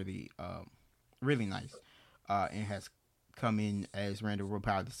is really, really nice. And has come in, as Randall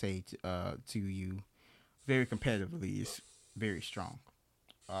Willpower to say to you, very competitively. It's very strong.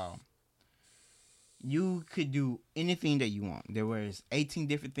 You could do anything that you want. There was 18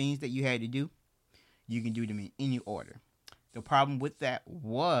 different things that you had to do. You can do them in any order. The problem with that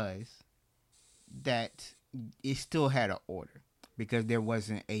was that it still had an order because there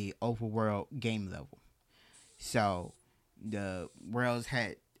wasn't a overworld game level. So the worlds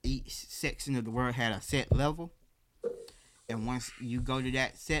had each section of the world had a set level, and once you go to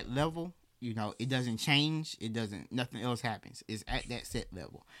that set level, it doesn't change. It doesn't. Nothing else happens. It's at that set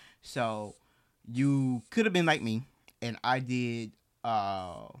level. So you could have been like me, and I did.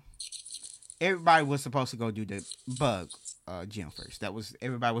 Everybody was supposed to go do the bug gym first.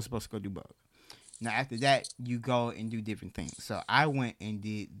 Everybody was supposed to go do bug. Now after that, you go and do different things. So I went and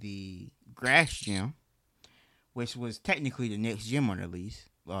did the grass gym, which was technically the next gym on the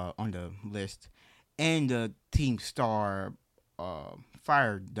list, and the Team Star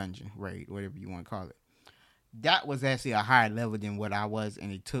fire dungeon raid, whatever you want to call it. That was actually a higher level than what I was,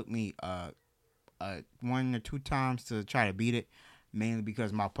 and it took me 1 or 2 times to try to beat it, mainly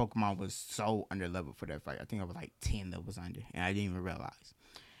because my Pokemon was so under level for that fight. I think I was like 10 levels under, and I didn't even realize.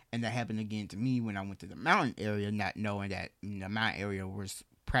 And that happened again to me when I went to the mountain area, not knowing that the mountain area was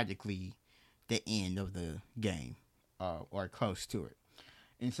practically the end of the game, or close to it.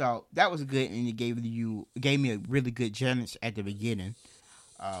 And so that was good, and it gave me a really good challenge at the beginning,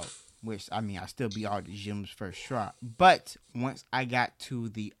 which I still beat all the gyms first try. But once I got to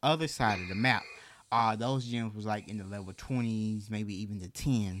the other side of the map, those gyms was like in the level 20s, maybe even the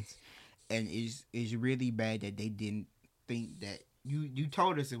 10s, and it's really bad that they didn't think that you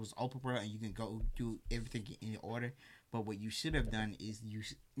told us it was open world and you can go do everything in order. But what you should have done is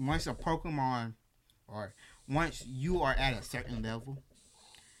once a Pokemon, or once you are at a certain level,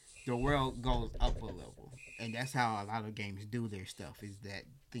 the world goes up a level, and that's how a lot of games do their stuff. Is that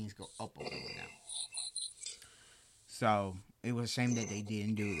things go up a level now? So it was a shame that they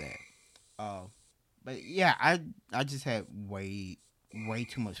didn't do that. But yeah, I just had way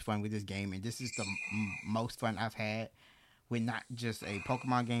too much fun with this game, and this is the most fun I've had with not just a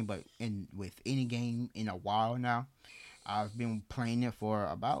Pokemon game, but with any game in a while now. I've been playing it for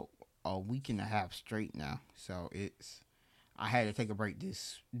about a week and a half straight now, so I had to take a break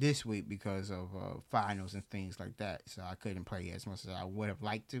this week because of finals and things like that, so I couldn't play as much as I would have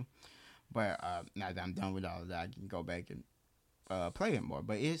liked to. But now that I'm done with all of that, I can go back and play it more.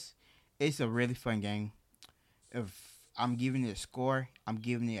 But it's a really fun game. If I'm giving it a score, I'm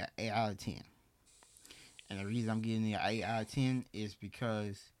giving it an 8 out of 10. And the reason I'm giving it an 8 out of 10 is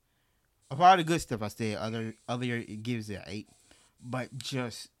because of all the good stuff I said. Other it gives it an 8, but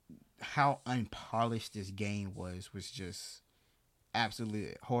just how unpolished this game was just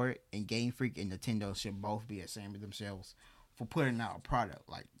absolutely horrid. And Game Freak and Nintendo should both be ashamed of themselves for putting out a product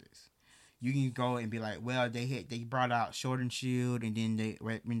like this. You can go and be like, well, they brought out Sword and Shield, and then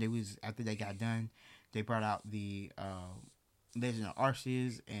after they got done, they brought out the Legend of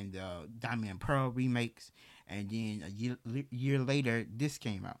Arceus and Diamond and Pearl remakes, and then a year later, this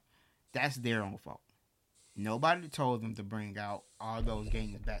came out. That's their own fault. Nobody told them to bring out all those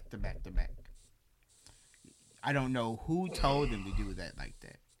games back to back to back. I don't know who told them to do that like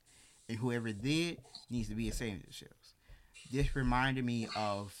that, and whoever did needs to be ashamed of themselves. This reminded me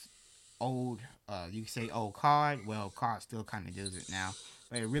of old, you can say old COD. Well, COD still kind of does it now,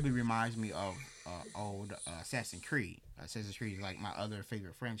 but it really reminds me of old Assassin's Creed. Assassin's Creed is like my other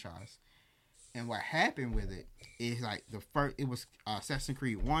favorite franchise. And what happened with it is like it was Assassin's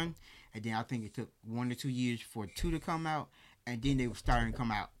Creed 1, and then I think it took 1 or 2 years for 2 to come out, and then they were starting to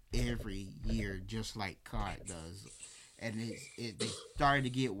come out every year just like COD does. And they started to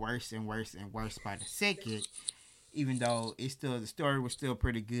get worse and worse and worse by the second, even though the story was still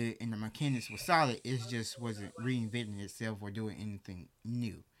pretty good and the mechanics were solid. It just wasn't reinventing itself or doing anything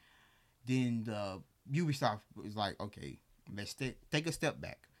new. Then the Ubisoft was like, okay, let's take a step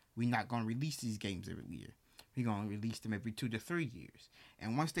back. We're not going to release these games every year. We're going to release them every 2 to 3 years.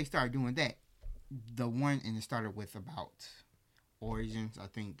 And once they started doing that, and it started with about Origins, I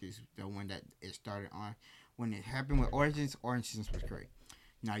think is the one that it started on. When it happened with Origins was great.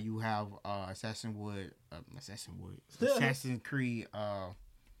 Now you have Assassin's Creed,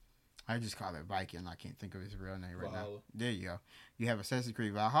 I just call it Viking. I can't think of his real name right now. There you go. You have Assassin's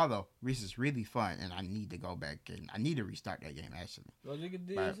Creed Valhalla, which is really fun, and I need to go back and I need to restart that game actually. Well, just get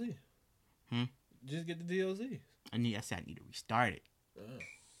the DLC. Just get the DLC. I need to restart it.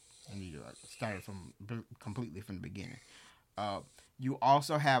 I need to start it completely from the beginning. You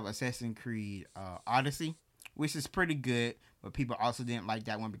also have Assassin's Creed Odyssey, which is pretty good, but people also didn't like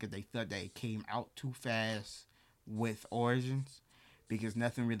that one because they thought that it came out too fast with Origins, because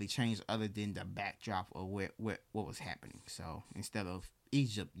nothing really changed other than the backdrop of what was happening. So instead of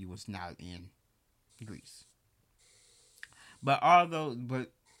Egypt, you was now in Greece. But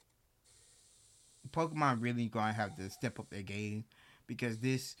Pokemon really gonna have to step up their game because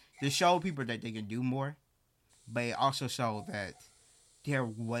this show people that they can do more, but it also show that they're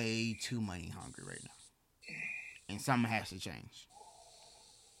way too money hungry right now, and something has to change.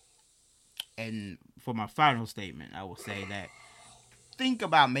 And for my final statement, I will say that think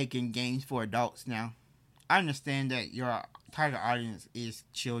about making games for adults now. I understand that your target audience is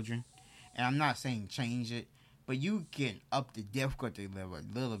children, and I'm not saying change it, but you can up the difficulty level a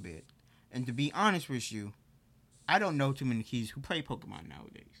little bit. And to be honest with you, I don't know too many kids who play Pokemon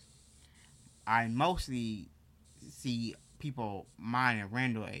nowadays. I mostly see people mine and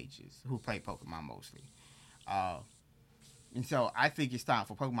Randall ages who play Pokemon mostly. And so I think it's time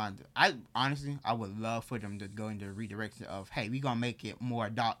for Pokemon. I would love for them to go into the redirection of, hey, we're gonna make it more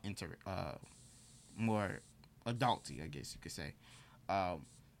more adulty, I guess you could say.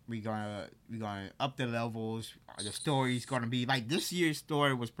 We're gonna up the levels. The story's gonna be like this year's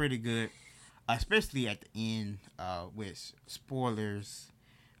story was pretty good, especially at the end with spoilers.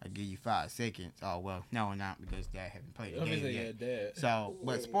 I give you 5 seconds. Oh well, no, not because Dad haven't played the game yet. So,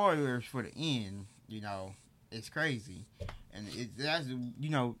 but spoilers for the end, it's crazy, and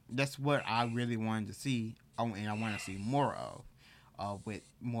that's what I really wanted to see, and I want to see more of with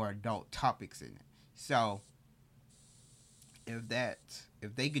more adult topics in it. So, if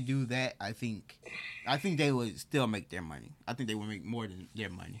they could do that, I think they would still make their money. I think they would make more than their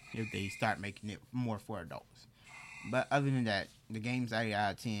money if they start making it more for adults. But other than that, the game's 8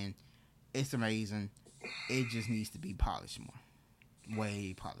 out of 10. It's amazing. It just needs to be polished more,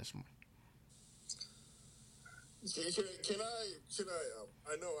 way polished more. Can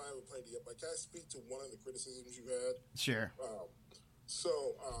I know I haven't played it yet, but can I speak to one of the criticisms you had? Sure.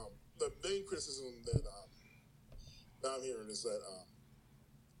 The main criticism that I'm hearing is that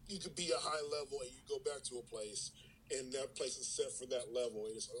you could be a high level and you go back to a place and that place is set for that level.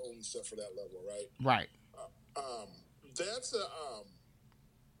 It is only set for that level, right? Right. That's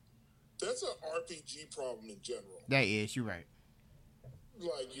an RPG problem in general. That is, you're right.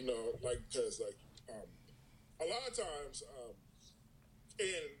 Because a lot of times,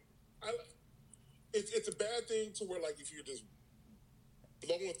 it's a bad thing to where if you're just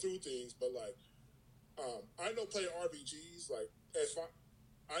blowing through things, but I know playing RPGs, if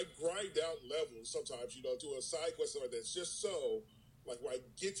I grind out levels sometimes, do a side quest like that, just so when I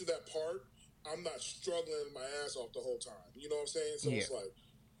get to that part, I'm not struggling my ass off the whole time. You know what I'm saying? So yeah.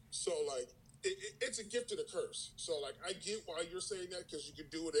 It's a gift and a curse. So I get why you're saying that because you can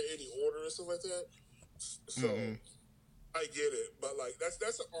do it in any order and stuff like that. So I get it, but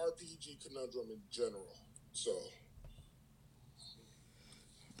that's an RPG conundrum in general. So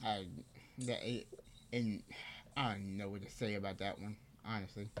I don't know what to say about that one,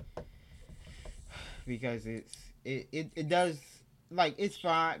 honestly, because it does it's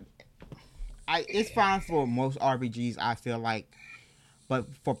fine. It's fine for most RPGs, I feel like, but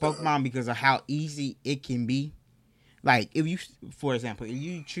for Pokemon, because of how easy it can be, if you, for example, if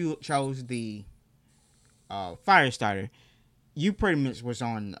you chose the Fire Starter, you pretty much was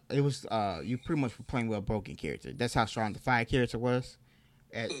on. It was you pretty much were playing with a broken character. That's how strong the Fire character was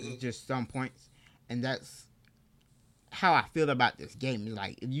at just some points, and that's how I feel about this game. Is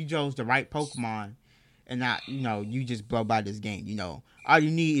if you chose the right Pokemon, and not you just blow by this game. All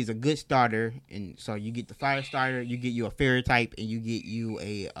you need is a good starter, and so you get the Fire Starter, you get you a Fairy type, and you get you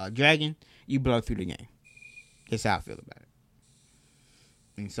a Dragon. You blow through the game. That's how I feel about it.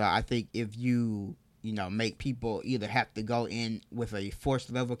 And so I think if you make people either have to go in with a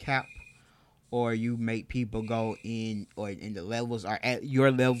forced level cap, or you make people go in, or in the levels are at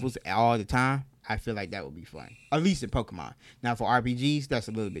your levels all the time, I feel like that would be fun. At least in Pokemon. Now for RPGs, that's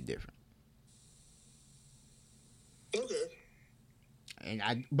a little bit different. Okay.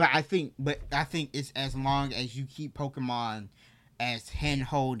 I think it's as long as you keep Pokemon as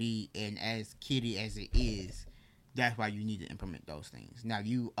hand-holdy and as kiddie as it is, that's why you need to implement those things. Now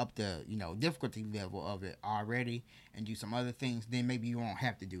you up the difficulty level of it already and do some other things, then maybe you won't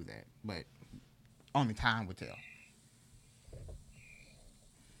have to do that. But only time will tell.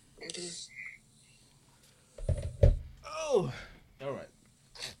 Oh, all right.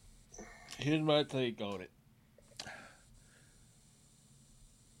 Here's my take on it.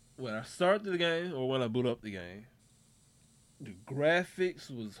 When I started the game, or when I boot up the game, the graphics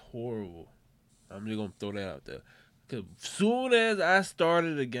was horrible. I'm just gonna throw that out there. Cause soon as I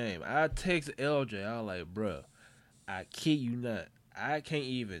started the game, I texted LJ. I was like, "Bruh, I kid you not, I can't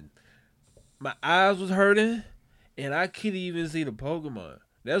even. My eyes was hurting, and I couldn't even see the Pokemon.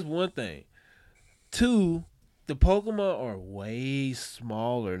 That's one thing. 2, the Pokemon are way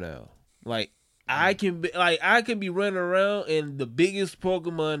smaller now. I can be running around, and the biggest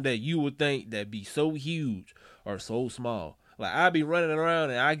Pokemon that you would think that be so huge are so small. Like, I be running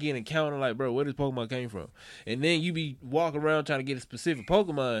around and I get encountered like, bro, where this Pokemon came from? And then you be walking around trying to get a specific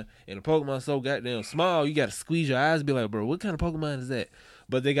Pokemon, and the Pokemon so goddamn small, you got to squeeze your eyes and be like, bro, what kind of Pokemon is that?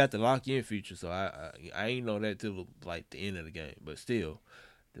 But they got the lock-in feature, so I ain't know that till like the end of the game. But still,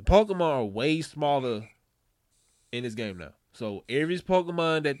 the Pokemon are way smaller in this game now. So every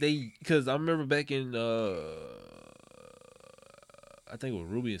Pokemon that because I remember back in I think it was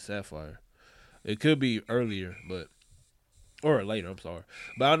Ruby and Sapphire. It could be earlier, or later, I'm sorry.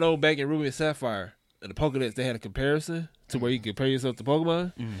 But I know back in Ruby and Sapphire, in the Pokédex, they had a comparison to where you can compare yourself to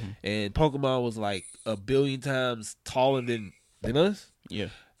Pokemon. Mm-hmm. And Pokemon was like 1 billion times taller than us. Yeah.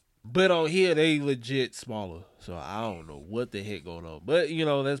 But on here, they legit smaller. So I don't know what the heck going on. But,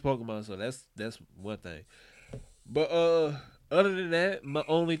 that's Pokemon, so that's one thing. But other than that, my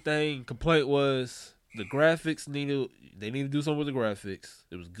only complaint was the graphics they need to do something with the graphics.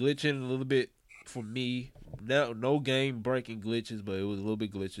 It was glitching a little bit for me. No game breaking glitches, but it was a little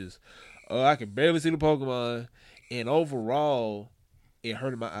bit glitches. I could barely see the Pokemon, and overall, it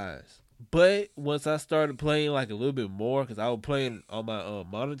hurted my eyes. But once I started playing like a little bit more, because I was playing on my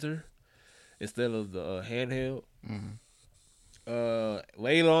monitor instead of the handheld. Mm-hmm.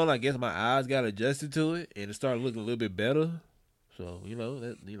 Later on, I guess my eyes got adjusted to it, and it started looking a little bit better. So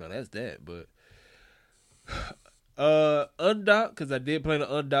that's that. But undock, because I did play the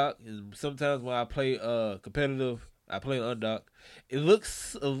undock, and sometimes when I play competitive, I play undock. It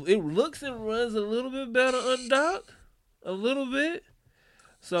looks and runs a little bit better undock, a little bit.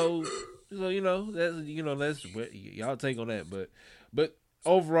 So that's what y'all take on that. But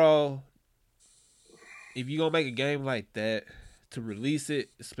overall, if you're gonna make a game like that, to release it,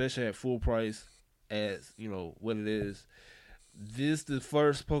 especially at full price, as what it is, this the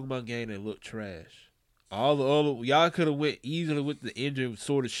first Pokemon game that looked trash. All the other y'all could have went easily with the engine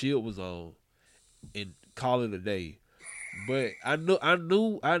Sword and Shield was on, and call it a day. But I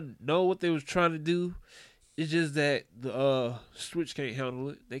know what they was trying to do. It's just that the Switch can't handle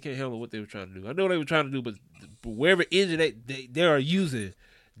it. They can't handle what they were trying to do. I know what they were trying to do, but wherever engine they are using,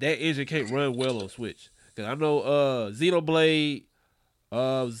 that engine can't run well on Switch. Cause I know Xenoblade,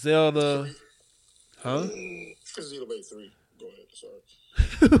 Zelda, huh? Xenoblade 3. Go ahead. Sorry.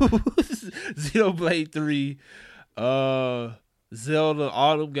 Xenoblade 3, Zelda,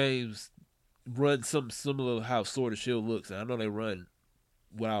 all them games run something similar to how Sword and Shield looks, and I know they run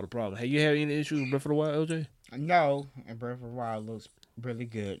without a problem. Have you had any issues with Breath of the Wild, LJ? No, and Breath of the Wild looks really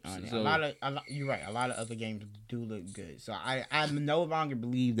good on it. You're right. A lot of other games do look good. So I no longer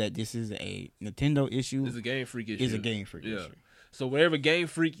believe that this is a Nintendo issue. It's a Game Freak issue. It's a Game Freak issue. So wherever Game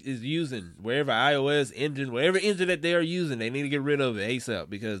Freak is using, wherever iOS engine, whatever engine that they are using, they need to get rid of it ASAP,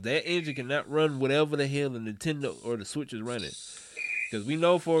 because that engine cannot run whatever the hell the Nintendo or the Switch is running. Because we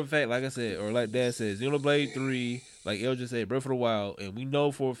know for a fact, like I said, or like Dad says, Xenoblade 3, like LJ said, Breath of the Wild, and we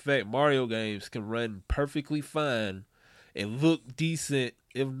know for a fact Mario games can run perfectly fine and look decent,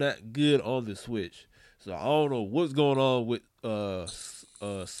 if not good, on the Switch. So I don't know what's going on with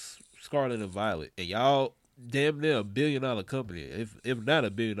Scarlet and Violet. And y'all damn near $1 billion company, if not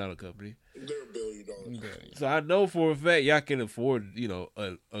 $1 billion company. They're $1 billion. So I know for a fact y'all can afford,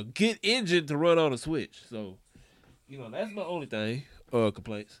 a good engine to run on a Switch. So, that's my only thing,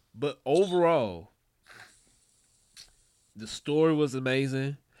 complaints. But overall, the story was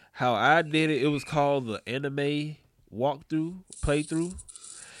amazing. How I did it was called the anime playthrough.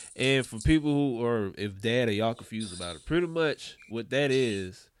 And for people who, or if Dad or y'all confused about it, pretty much what that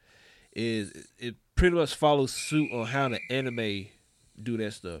is it pretty much follows suit on how the anime do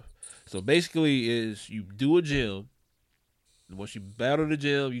that stuff. So basically is you do a gym. Once you battle the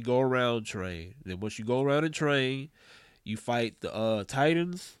gym, you go around and train. Then once you go around and train, you fight the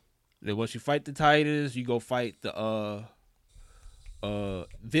Titans. Then once you fight the Titans, you go fight the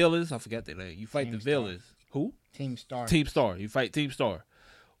villains. I forgot their name. You fight Team the villains. Who? Team Star. Team Star. You fight Team Star.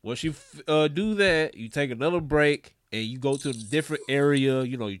 Once you do that, you take another break and you go to a different area.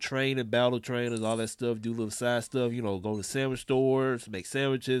 You train and battle trainers, all that stuff. Do little side stuff. Go to sandwich stores, make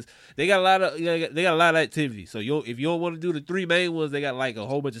sandwiches. They got a lot of activities. So if you don't want to do the 3 main ones, they got like a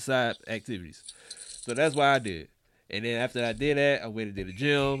whole bunch of side activities. So that's what I did. And then after I did that, I went and did the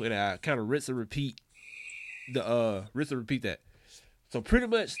gym, and I kind of rinse and repeat that. So pretty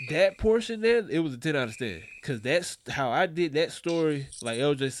much that portion there, it was a 10 out of 10. Because that's how I did that story. Like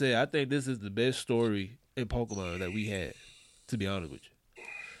LJ said, I think this is the best story in Pokemon that we had, to be honest with you.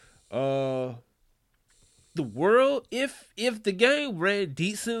 the world, if the game ran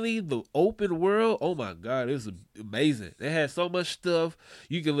decently, the open world, oh my god, it was amazing. They had so much stuff.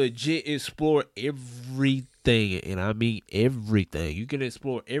 You can legit explore everything, and I mean everything. You can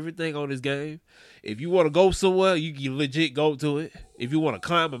explore everything on this game. If you want to go somewhere, you can legit go to it. If you want to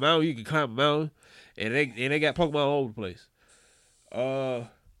climb a mountain, you can climb a mountain. And they got Pokemon all over the place.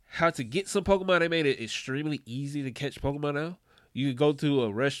 How to get some Pokemon, they made it extremely easy to catch Pokemon now. You can go to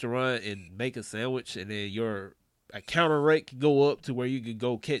a restaurant and make a sandwich, and then your counter rate can go up to where you can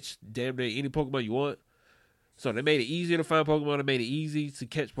go catch damn near any Pokemon you want. So they made it easier to find Pokemon. They made it easy to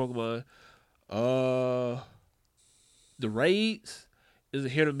catch Pokemon. The raids is a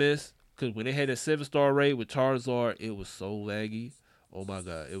hit or miss, because when they had that 7-star raid with Charizard, it was so laggy. Oh my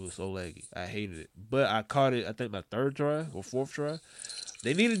god, it was so laggy. I hated it, but I caught it. I think my 3rd try or 4th try.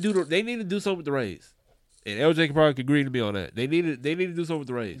 They need to do something with the raids. And LJ can probably agree to me on that. They need to do something with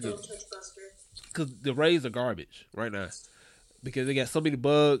the raids. Because the raids are garbage right now. Because they got so many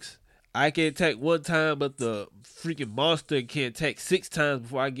bugs. I can attack 1 time, but the freaking monster can attack 6 times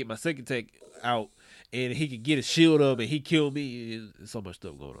before I get my 2nd attack out. And he can get his shield up and he kill me. There's so much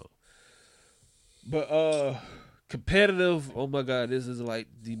stuff going on. But competitive, oh my god, this is like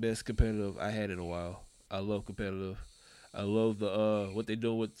the best competitive I had in a while. I love competitive. I love the what they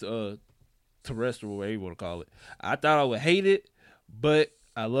do with terrestrial, whatever you want to call it. I thought I would hate it, but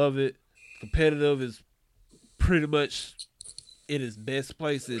I love it. Competitive is pretty much in its best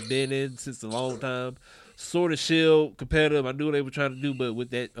place it's been in since a long time. Sword and Shield competitive, I knew what they were trying to do, but with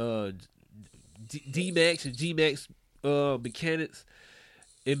that D-Max and G-Max mechanics,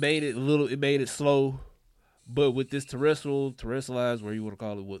 it made it slow. But with this terrestrialized, where you want to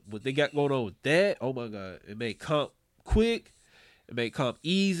call it, what they got going on with that, oh my god, it made comp quick, it made comp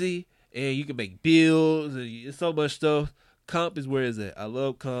easy, and you can make builds, and it's so much stuff. Comp is where it's at. I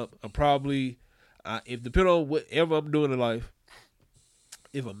love comp. I'm probably, if depending on whatever I'm doing in life,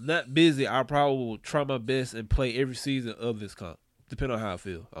 if I'm not busy, I probably will try my best and play every season of this comp, depending on how I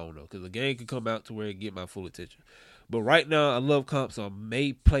feel. I don't know, because the game can come out to where it get my full attention. But right now, I love comp, so I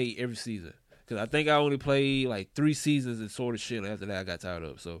may play every season. Because I think I only played like 3 seasons in Sword and Shield. After that, I got tired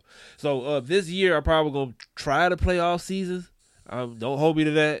of it. So this year, I'm probably going to try to play all seasons. Don't hold me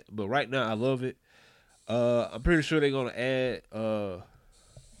to that. But right now, I love it. I'm pretty sure they're going to add,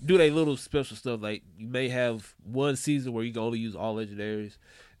 do their little special stuff. Like, you may have 1 season where you can only use all legendaries.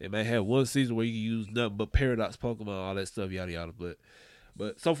 They may have 1 season where you can use nothing but Paradox Pokemon, all that stuff, yada, yada.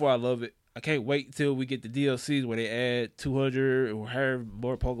 But so far, I love it. I can't wait until we get the DLCs where they add 200 or however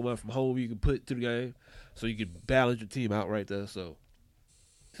more Pokemon from home you can put to the game, so you can balance your team out right there. So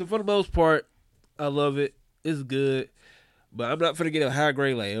for the most part, I love it. It's good, but I'm not gonna get a high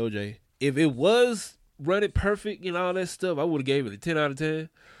grade like LJ. If it was running perfect and all that stuff, I would have gave it a 10 out of 10.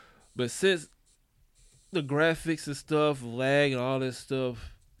 But since the graphics and stuff, lag and all that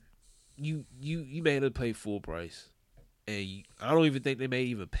stuff, you may have to pay full price, and I don't even think they may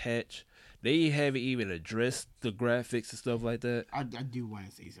even patch. They haven't even addressed the graphics and stuff like that. I do want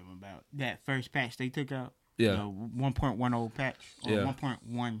to say something about that first patch they took out. Yeah. The 1.10 patch. Or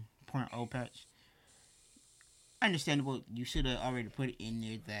 1.1.0 patch. Understandable. You should have already put it in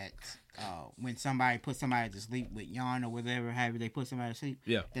there that when somebody put somebody to sleep with yawn or whatever, however they put somebody to sleep,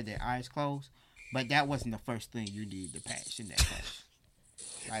 that their eyes closed. But that wasn't the first thing you needed to patch in that patch.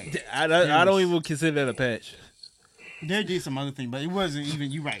 Like, I don't even consider that a patch. They did some other thing, but it wasn't even.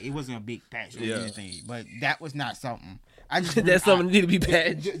 You're right. It wasn't a big patch or anything. But that was not something. That's something that need to be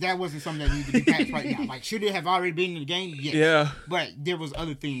patched. That wasn't something that needed to be patched right now. Like, should it have already been in the game? Yes. Yeah. But there was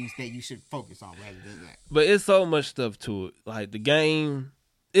other things that you should focus on rather than that. But it's so much stuff to it. Like, the game,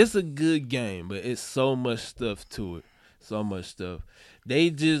 it's a good game, but it's so much stuff to it. So much stuff. They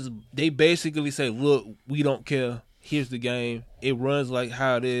basically say, look, we don't care. Here's the game. It runs like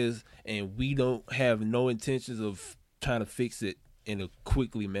how it is, and we don't have no intentions of trying to fix it in a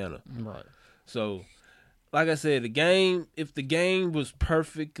quickly manner. Right. So, like I said, if the game was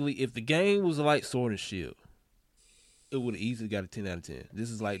like Sword and Shield, it would have easily got a 10 out of 10. This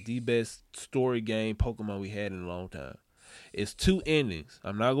is like the best story game Pokemon we had in a long time. It's 2 endings.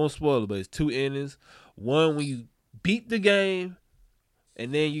 I'm not going to spoil it, but it's 2 endings. One when you beat the game,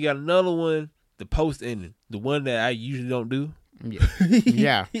 and then you got another one, the post ending, the one that I usually don't do.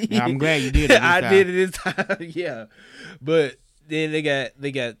 Yeah. I'm glad you did it. I did it this time. Yeah, but then they got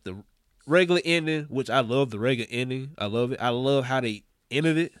the regular ending, which I love. The regular ending, I love it. I love how they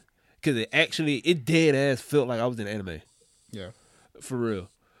ended it, because it dead ass felt like I was in anime. Yeah, for real.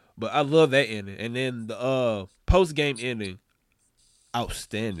 But I love that ending, and then the post game ending,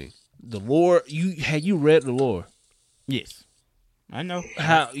 outstanding. The lore, you read the lore? Yes. I know.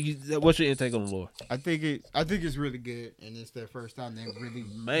 What's your intake on the lore? I think it's really good, and it's their first time they've really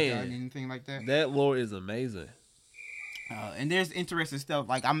done anything like that. That lore is amazing. And there's interesting stuff.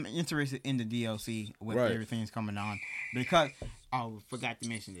 Like, I'm interested in the DLC with everything's coming on. Because, forgot to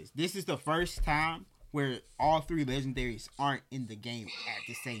mention this. This is the first time where all 3 legendaries aren't in the game at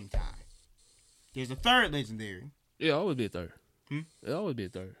the same time. There's a third legendary. Yeah, always be a third. It always be a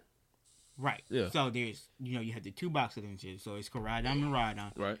third. Right. Yeah. So there's, you have the 2 box of them shit. So it's Koraidon and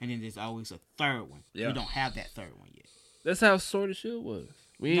Rhydon. Right. And then there's always a third one. Yeah. We don't have that third one yet. That's how Sword and Shield was.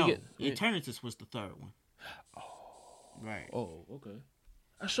 Eternatus was the third one. Right. Oh, okay.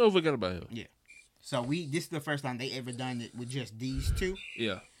 I sure forgot about him. Yeah. So this is the first time they ever done it with just these 2.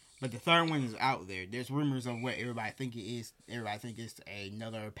 Yeah. But the third one is out there. There's rumors of what everybody think it is. Everybody think it's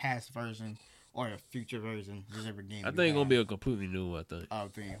another past version or a future version. Whichever game. I think it's gonna be a completely new one.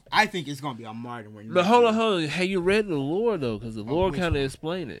 I think it's gonna be a modern one. But hold on. Have you read the lore though? Because the lore kind of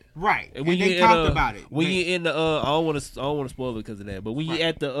explain it. Right. And when they talked about it. When you're in the I don't want to spoil it because of that. But when you're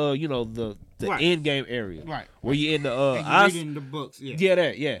at the the end game area. Right. Where you're in the reading the books.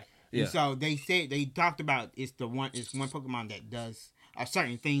 Yeah. Yeah. And so they talked about it's one Pokemon that does a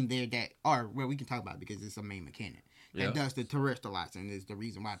certain thing there we can talk about it because it's a main mechanic that does the terrestrialize, and is the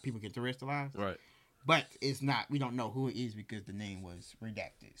reason why people can terrestrialize. Right. But it's not. We don't know who it is because the name was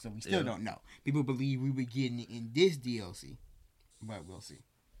redacted, so we still don't know. People believe we were getting it in this DLC, but we'll see.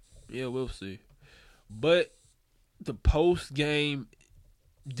 Yeah, we'll see. But the post game,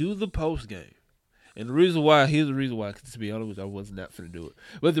 do the post game. And here's the reason why, to be honest with you, I was not finna do it.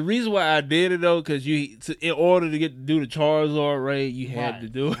 But the reason why I did it, though, because in order to do the Charizard raid, you had to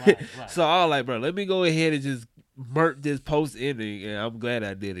do it. Right. So I was like, bro, let me go ahead and just murk this post ending, and I'm glad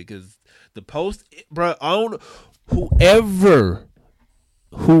I did it, because the post, bro, whoever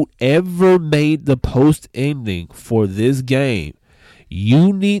made the post ending for this game,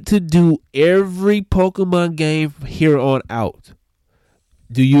 you need to do every Pokemon game here on out.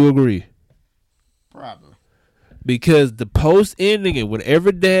 Do you agree? Probably. Because the post ending, and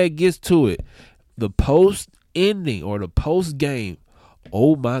whenever Dad gets to it, the post ending or the post game,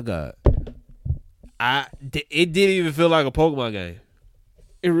 oh my God. It didn't even feel like a Pokemon game.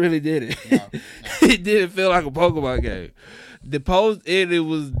 It really didn't. No. It didn't feel like a Pokemon game. The post ending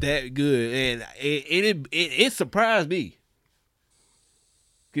was that good, and it surprised me.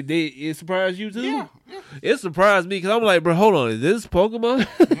 It surprised you too? Yeah. It surprised me because I'm like, bro, hold on, is this Pokemon?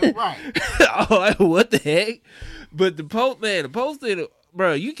 Right. I'm like, what the heck? But the post didn't,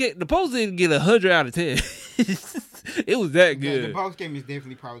 bro. The post didn't get 100 out of 10. It was that good. The post game is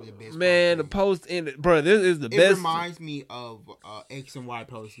definitely probably the best. Man, the post ended, bro. This is the best. It reminds me of X and Y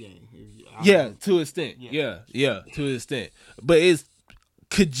post game. Yeah, to an extent. Yeah, to an extent. But it's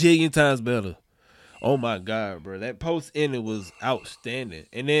kajillion times better. Oh my God, bro! That post ending was outstanding,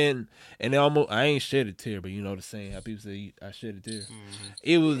 and then almost I ain't shed a tear, but you know the saying how people say I shed a tear. Mm-hmm.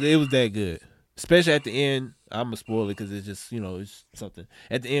 It was that good, especially at the end. I'm gonna spoil it because it's just it's something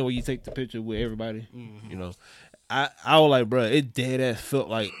at the end where you take the picture with everybody. Mm-hmm. I was like, bro, it dead ass felt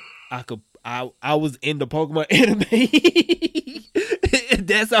like I was in the Pokemon anime.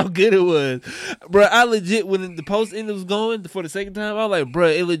 That's how good it was, bro. I legit, when the post end was going for the second time, I was like, bro,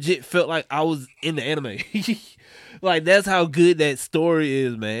 it legit felt like I was in the anime. Like, that's how good that story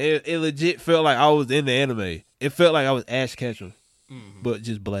is, man. It legit felt like I was in the anime. It felt like I was Ash Ketchum, but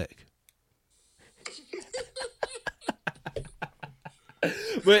just black.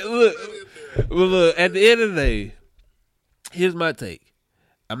 But look, at the end of the day, here's my take.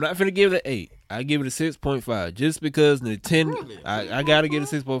 I'm not finna give it an 8. I give it a 6.5 just because Nintendo. Really? I gotta give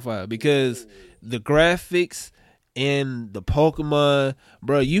it a 6.5 because the graphics and the Pokemon,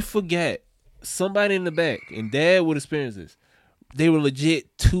 bro. You forget somebody in the back, and Dad would experience this. They were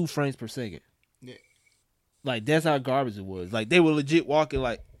legit 2 frames per second. Yeah, like that's how garbage it was. Like they were legit walking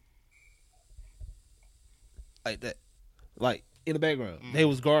like that, like in the background. They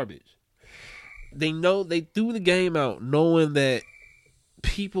was garbage. They threw the game out knowing that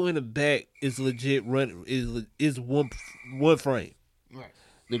people in the back is legit running is one frame. Right.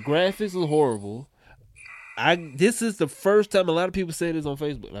 The graphics are horrible. This is the first time a lot of people say this on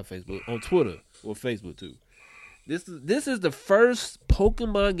Facebook, not Facebook, on Twitter or Facebook too. This is the first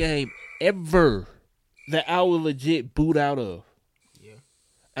Pokemon game ever that I would legit boot out of. Yeah.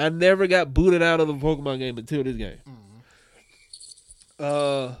 I never got booted out of a Pokemon game until this game.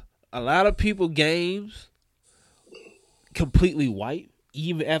 Mm-hmm. A lot of people games completely wipe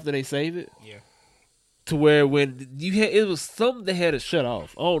even after they save it. Yeah. To where when it was something they had to shut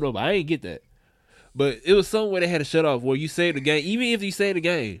off. I don't know, but I ain't get that. But it was something where they had to shut off where you save the game, even if you save the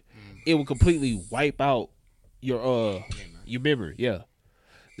game, it would completely wipe out your Your memory, yeah.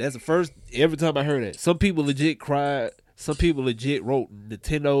 That's the first. Every time I heard that, some people legit cried. Some people legit wrote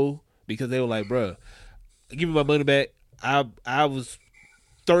Nintendo because they were like, "Bruh, give me my money back." I was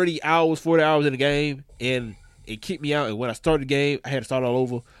 30 hours, 40 hours in the game, and it kicked me out. And when I started the game, I had to start all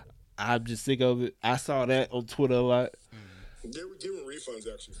over. I'm just sick of it. I saw that on Twitter a lot. They were giving refunds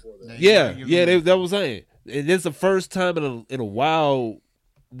actually for that. That was saying. And this is the first time in a while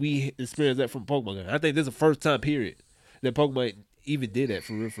we experienced that from Pokemon game. I think this is the first time period that Pokemon even did that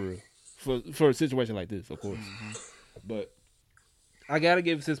for real. For a situation like this, of course. Mm-hmm. But I gotta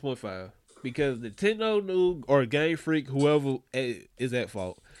give it 6.5 because Nintendo knew, or Game Freak, whoever is at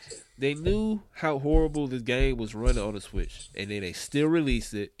fault, they knew how horrible this game was running on the Switch, and then they still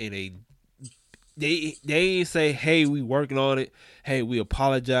released it, and they ain't say, "Hey, we working on it. Hey, we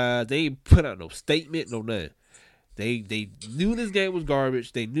apologize." They ain't put out no statement, no nothing. They knew this game was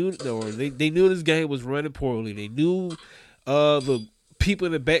garbage. They knew they knew this game was running poorly. They knew the people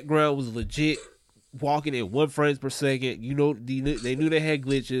in the background was legit walking at 1 frame per second. You know, they knew they had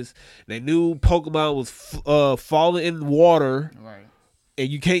glitches. They knew Pokemon was falling in the water, right? And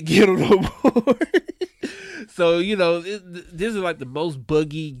you can't get them no more. So you know, this is like the most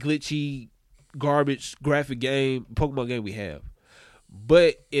buggy, glitchy, garbage graphic Pokemon game we have.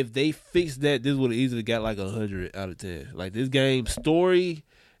 But if they fixed that, this would have easily got like 100 out of 10. Like this game the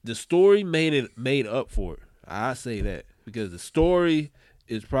story made up for it. I say that because the story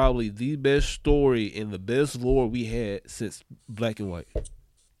is probably the best story and the best lore we had since Black and White.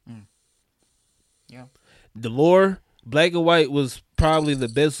 Yeah, the lore, Black and White was probably the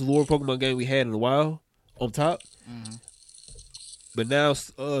best lore Pokemon game we had in a while. On top, but now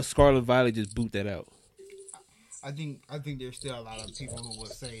Scarlet and Violet just boot that out. I think there's still a lot of people who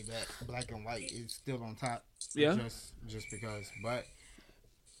would say that Black and White is still on top. Yeah. Just because, but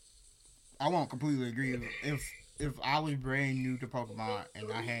I won't completely agree. If I was brand new to Pokemon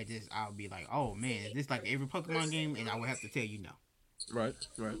and I had this, I would be like, "Oh man, is this like every Pokemon game?" And I would have to tell you no. Right.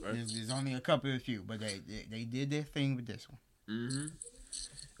 There's only a couple of few, but they did their thing with this one. Mm-hmm.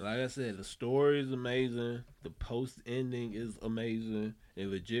 Like I said, the story is amazing. The post ending is amazing. It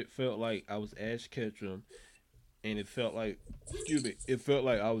legit felt like I was Ash Ketchum. And it felt like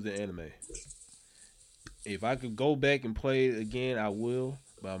I was in anime. If I could go back and play it again, I will.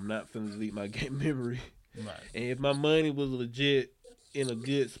 But I'm not finna delete my game memory. Right. And if my money was legit in a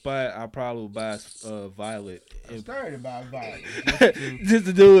good spot, I probably would buy Violet. I started to buy Violet just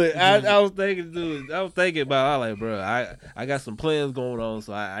to do it. I was thinking to do it. I was thinking about. I like, bro. I got some plans going on,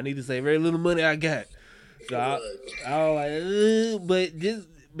 so I need to save very little money I got. So I was like, but this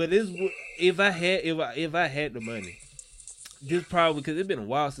if I had the money, this probably because it's been a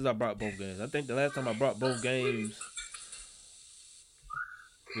while since I brought both games. I think the last time I brought both games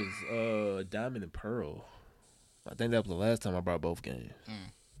was Diamond and Pearl. I think that was the last time I brought both games.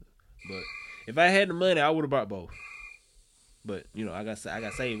 But if I had the money, I would have brought both. But you know, I got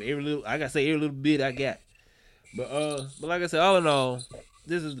save every little bit I got. But like I said, all in all,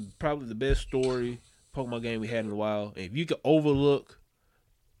 this is probably the best story Pokemon game we had in a while. And if you could overlook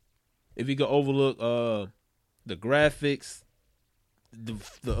the graphics, the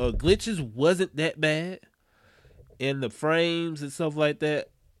glitches wasn't that bad, and the frames and stuff like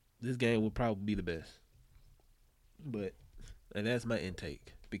that, this game would probably be the best. And that's my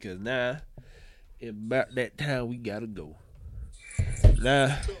intake because now about that time we gotta go.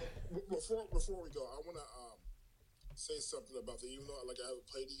 Now, so before we go, I want to say something about the, even though I haven't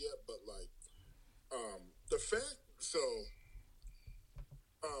played it yet, but the fact. So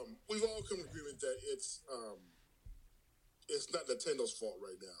we've all come to agreement that it's not Nintendo's fault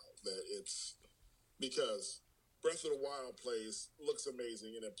right now. That it's because Breath of the Wild looks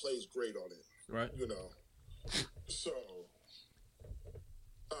amazing and it plays great on it. Right. You know. So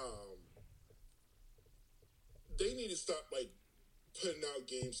they need to stop putting out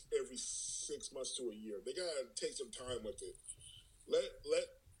games every 6 months to a year. They gotta take some time with it. Let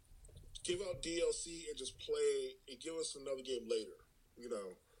give out DLC and just play and give us another game later. You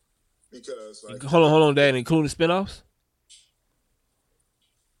know, because hold on, Dad, including spinoffs.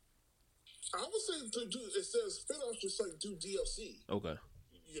 I would say it says spinoffs, just do DLC. Okay.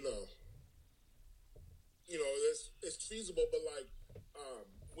 You know, it's feasible, but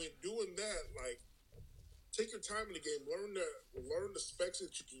when doing that, take your time in the game, learn the specs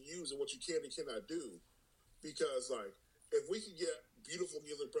that you can use and what you can and cannot do, because if we can get beautiful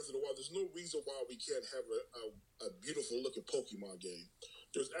games like Breath of the Wild, there's no reason why we can't have a beautiful looking Pokemon game.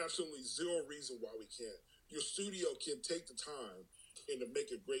 There's absolutely zero reason why we can't. Your studio can take the time and to make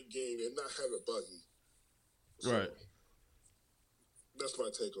a great game and not have it buggy. So, right. That's my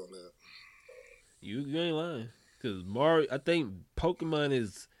take on that. You ain't lying. Because Mario, I think Pokemon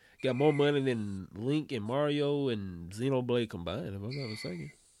is got more money than Link and Mario and Xenoblade combined. If I'm not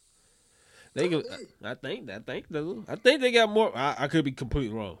mistaken, they go. I think they got more. I could be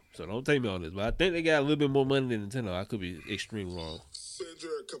completely wrong, so don't take me on this. But I think they got a little bit more money than Nintendo. I could be extremely wrong. Send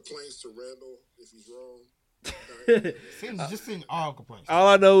your complaints to Randall if he's wrong. Just send all complaints. All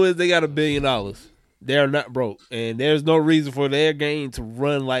I know is they got $1 billion. They're not broke, and there's no reason for their game to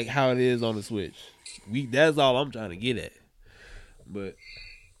run like how it is on the Switch. That's all I'm trying to get at. But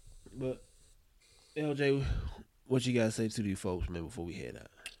LJ, what you gotta say to these folks, man, before we head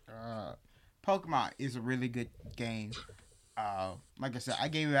out? Pokemon is a really good game. Like I said, I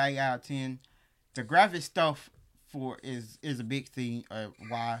gave it 8 out of 10. The graphic stuff is a big thing.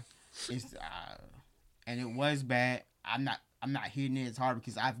 Why? It's and it was bad. I'm not hitting it as hard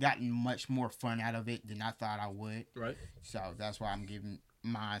because I've gotten much more fun out of it than I thought I would. Right. So that's why I'm giving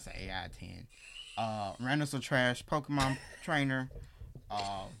mine an 8 out of 10. Randall's a trash Pokemon trainer.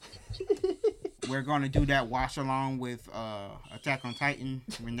 We're gonna do that watch along with Attack on Titan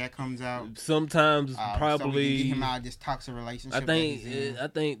when that comes out. Sometimes probably so we can get him out of this toxic relationship. I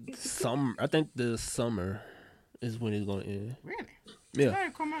think the summer is when it's gonna end. Really? Yeah.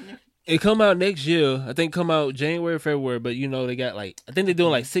 It come out next year. I think come out January, February. But they got I think they're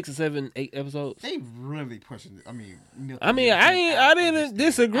doing 6 or 7, 8 episodes. They really pushing it. I didn't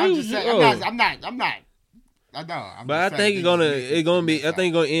disagree with you. I'm not. I know. But I think it's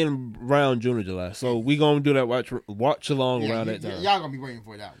gonna end around June or July. So we gonna do that watch along around that time. Y'all gonna be waiting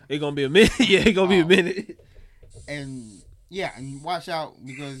for that one. It's gonna be a minute. Yeah, it's gonna be a minute. And watch out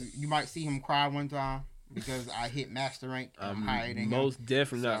because you might see him cry one time. Because I hit master rank, I'm higher than him. Most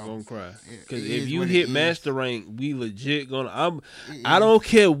definitely not gonna cry. Because if you hit master rank, we legit gonna. I don't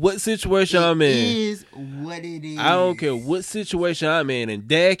care what situation I'm in. It is what it is. I don't care what situation I'm in, and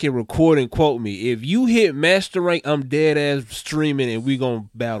Dad can record and quote me. If you hit master rank, I'm dead ass streaming, and we gonna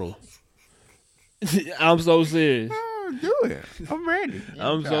battle. I'm so serious. Oh, do it. I'm ready.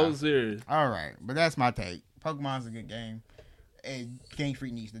 I'm so serious. All right, but that's my take. Pokemon's a good game, and Game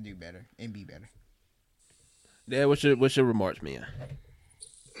Freak needs to do better and be better. Dad, what's your remarks, man?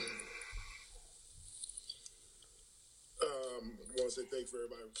 I want to say thanks for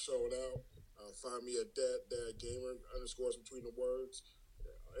everybody for showing out. Find me at Dad Gamer _, between the words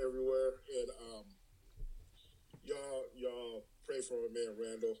everywhere, and y'all pray for my man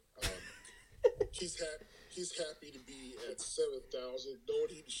Randall. He's happy to be at 7,000. Knowing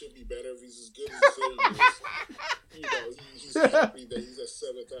he should be better if he's as good as he says he is. He's happy that he's at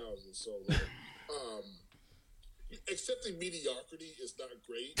 7,000. So. Accepting mediocrity is not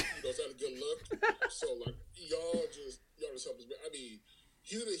great. It's not a good look. So y'all just help us. I mean,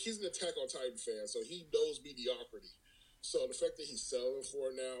 he's an Attack on Titan fan, so he knows mediocrity. So the fact that he's selling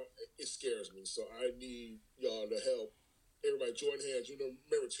for it now, it scares me. So I need y'all to help. Everybody join hands.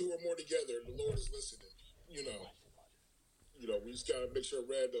 Remember, 2 or more together, the Lord is listening. We just gotta make sure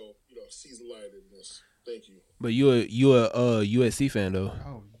Randall, sees the light in this. Thank you. But you a USC fan though.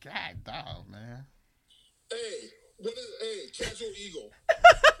 Oh God, dog, man. Hey, Casual Eagle.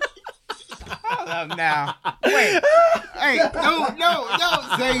 Now, wait. Hey, don't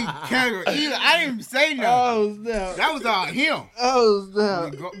say Casual Eagle. I didn't even say no. Oh, no. That was all him. Oh,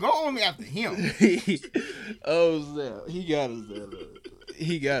 no. Go on after him. Oh, no. He got us there.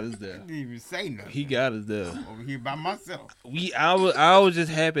 He got us there. I didn't even say nothing. He got us there. Over here by myself. I was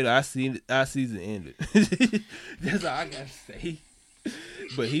just happy that our season ended. That's all I gotta say.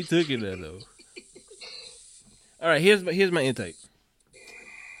 But he took it there though. All right, here's my intake.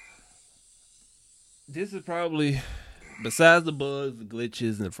 This is probably, besides the bugs, the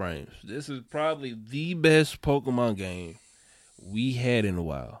glitches, and the frames, this is probably the best Pokemon game we had in a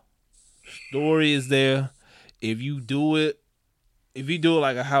while. Story is there. If you do it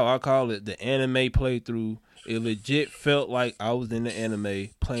like how I call it, the anime playthrough, it legit felt like I was in the anime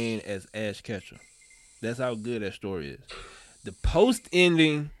playing as Ash Ketchum. That's how good that story is. The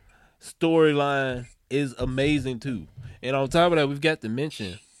post-ending storyline is amazing too. And on top of that, we've got to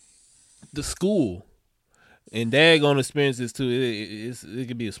mention the school. And Dad gonna experience this too. It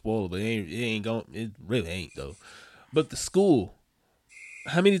could be a spoiler, but it really ain't though. But the school.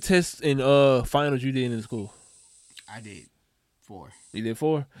 How many tests and finals you did in the school? I did 4. You did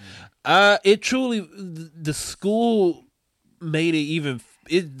 4? Mm-hmm. It truly, the school made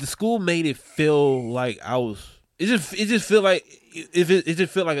the school made it feel like I was. It just feel like it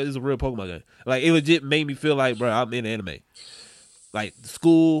just felt like it was a real Pokemon game. Like it legit made me feel like, bro, I'm in anime. Like the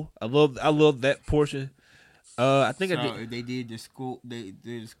school, I love that portion. I think if they did the school,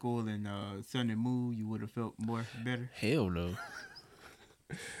 in Sun and Moon, you would have felt better. Hell no.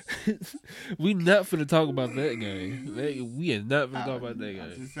 We not finna talk about that game. We are not finna talk about that I'm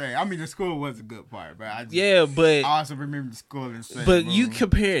game. just saying. I mean, the school was a good part, but But I also remember the school in Sunny but Moon. you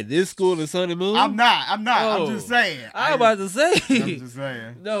compare this school to Sunny Moon? I'm not. I'm Oh. just saying. I'm about to say. I'm just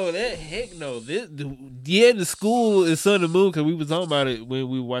saying. No, that heck no. The school is Sun and Moon because we was talking about it when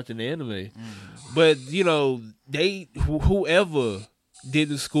we were watching the anime. But whoever did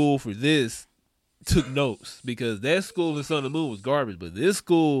the school for this took notes because that school in Sun and Moon was garbage, but this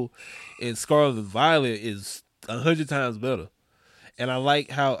school in Scarlet and Violet is 100 times better. And I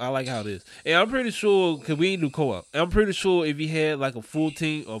like how it is. And I'm pretty sure because we do co-op. I'm pretty sure if you had like a full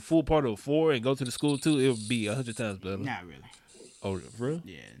team or full part of 4 and go to the school too, it would be 100 times better. Not really. Oh, for real?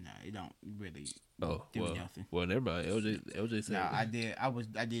 Yeah, no, it don't really do nothing. Well, never mind. LJ said. No, I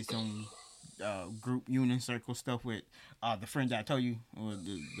did some group union circle stuff with the friend that I told you, or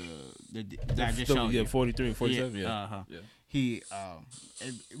the that I just showed you. 43 and 47. Yeah. Uh-huh. Yeah. He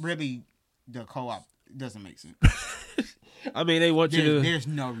really the co-op doesn't make sense. I mean, they want you to. There's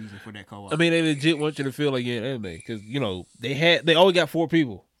no reason for that co-op. I mean, they legit want you to feel like you're in anime because they only got 4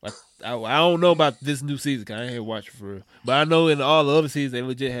 people. Like I don't know about this new season because I ain't here watching for real. But I know in all the other seasons they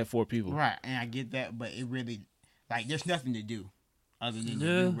legit had 4 people. Right, and I get that, but it really there's nothing to do other than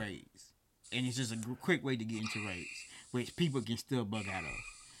to do raids, and it's just a quick way to get into raids, which people can still bug out of.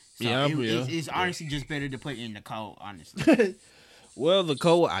 So it's honestly just better to put in the code, honestly. Well, the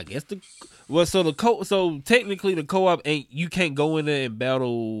co-op, I guess so technically the co-op ain't, you can't go in there and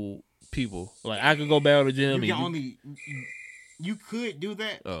battle people. Like I could go battle the gym. You could do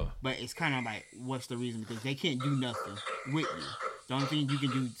that, but it's kind of like, what's the reason? Because they can't do nothing with you. The only thing you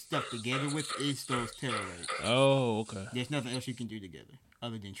can do stuff together with is those terror raids. Oh, okay. There's nothing else you can do together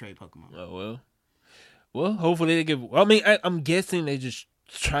other than trade Pokemon. Oh, well, hopefully they give. I mean, I'm guessing they just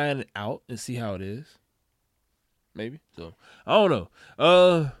trying it out and see how it is. Maybe. So I don't know.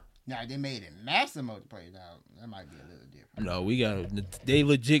 Now they made it massive multiplayer. Now that might be a little different. No, they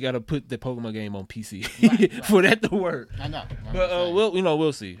legit gotta put the Pokemon game on PC right. For that to work. I know. But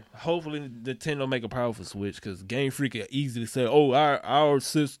we'll see. Hopefully Nintendo make a powerful Switch because Game Freak can easily say, "Oh, our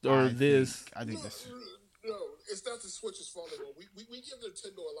sister or this." I think that's. No, it's not the Switch's fault. We give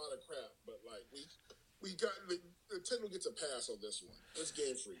Nintendo a lot of crap, but like we got Nintendo gets a pass on this one. It's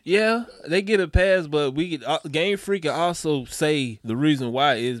Game Freak. Yeah, they get a pass, but Game Freak can also say the reason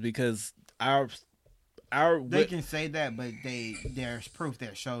why is because our they can say that, but there's proof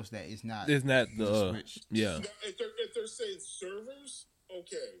that shows that it's not the Switch. Yeah. Now, if they're saying servers,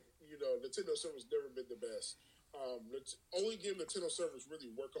 okay, Nintendo servers never been the best. Only game Nintendo servers really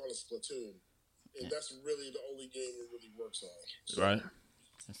work on is Splatoon, and that's really the only game it really works on. So, right.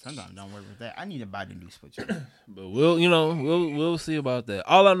 Sometimes don't work with that. I need to buy the new Splatoon. But we'll see about that.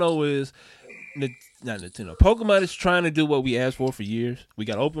 All I know is not Nintendo. Pokemon is trying to do what we asked for years. We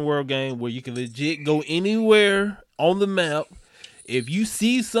got an open world game where you can legit go anywhere on the map. If you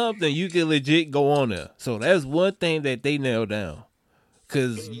see something, you can legit go on there. So that's one thing that they nailed down.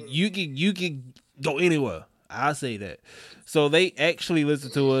 Cause you can go anywhere. I say that. So they actually listen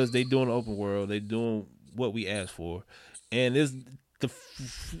to us. They doing the open world. They doing what we asked for, and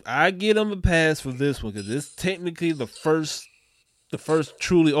I get them a pass for this one because it's technically the first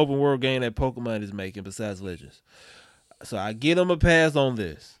truly open world game that Pokemon is making besides Legends. So I get them a pass on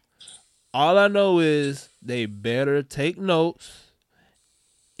this. All I know is they better take notes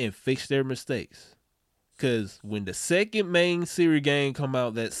and fix their mistakes. Because when the second main series game come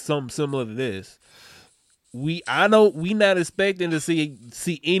out that's something similar to this, we not expecting to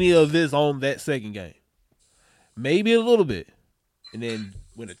see any of this on that second game. Maybe a little bit. And then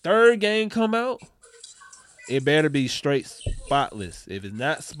when the third game come out, it better be straight spotless. If it's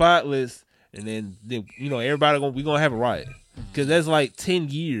not spotless, and then everybody we gonna have a riot because that's like 10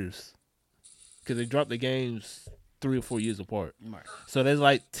 years. Because they dropped the games 3 or 4 years apart, right. So that's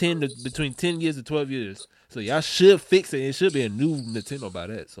like between 10 years and 12 years. So y'all should fix it. It should be a new Nintendo by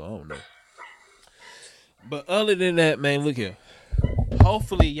that. So I don't know. But other than that, man, look here.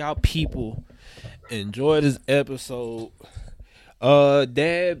 Hopefully y'all people enjoy this episode.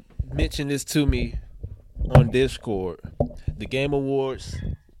 Dad mentioned this to me on Discord. The Game Awards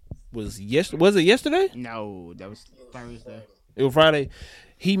was it yesterday? No, that was Thursday. It was Friday.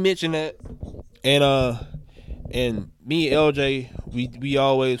 He mentioned that, and me and LJ, we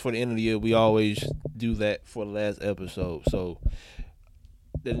always for the end of the year we always do that for the last episode. So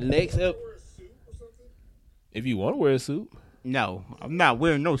the next if you want to wear a suit. No, I'm not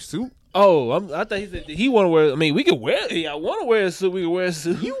wearing no suit. Oh, I thought he said he want to wear. I mean, we could wear. I want to wear a suit. We can wear a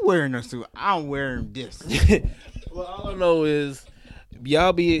suit. You wearing a suit? I'm wearing this. Well, all I know is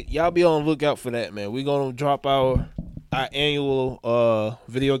y'all be on the lookout for that, man. We gonna drop our our annual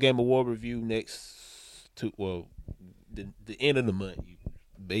video game award review the end of the month,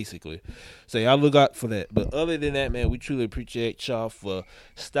 basically. So y'all look out for that. But other than that, man, we truly appreciate y'all for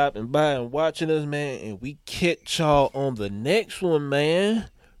stopping by and watching us, man. And we catch y'all on the next one, man.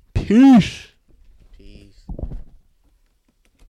 Peace.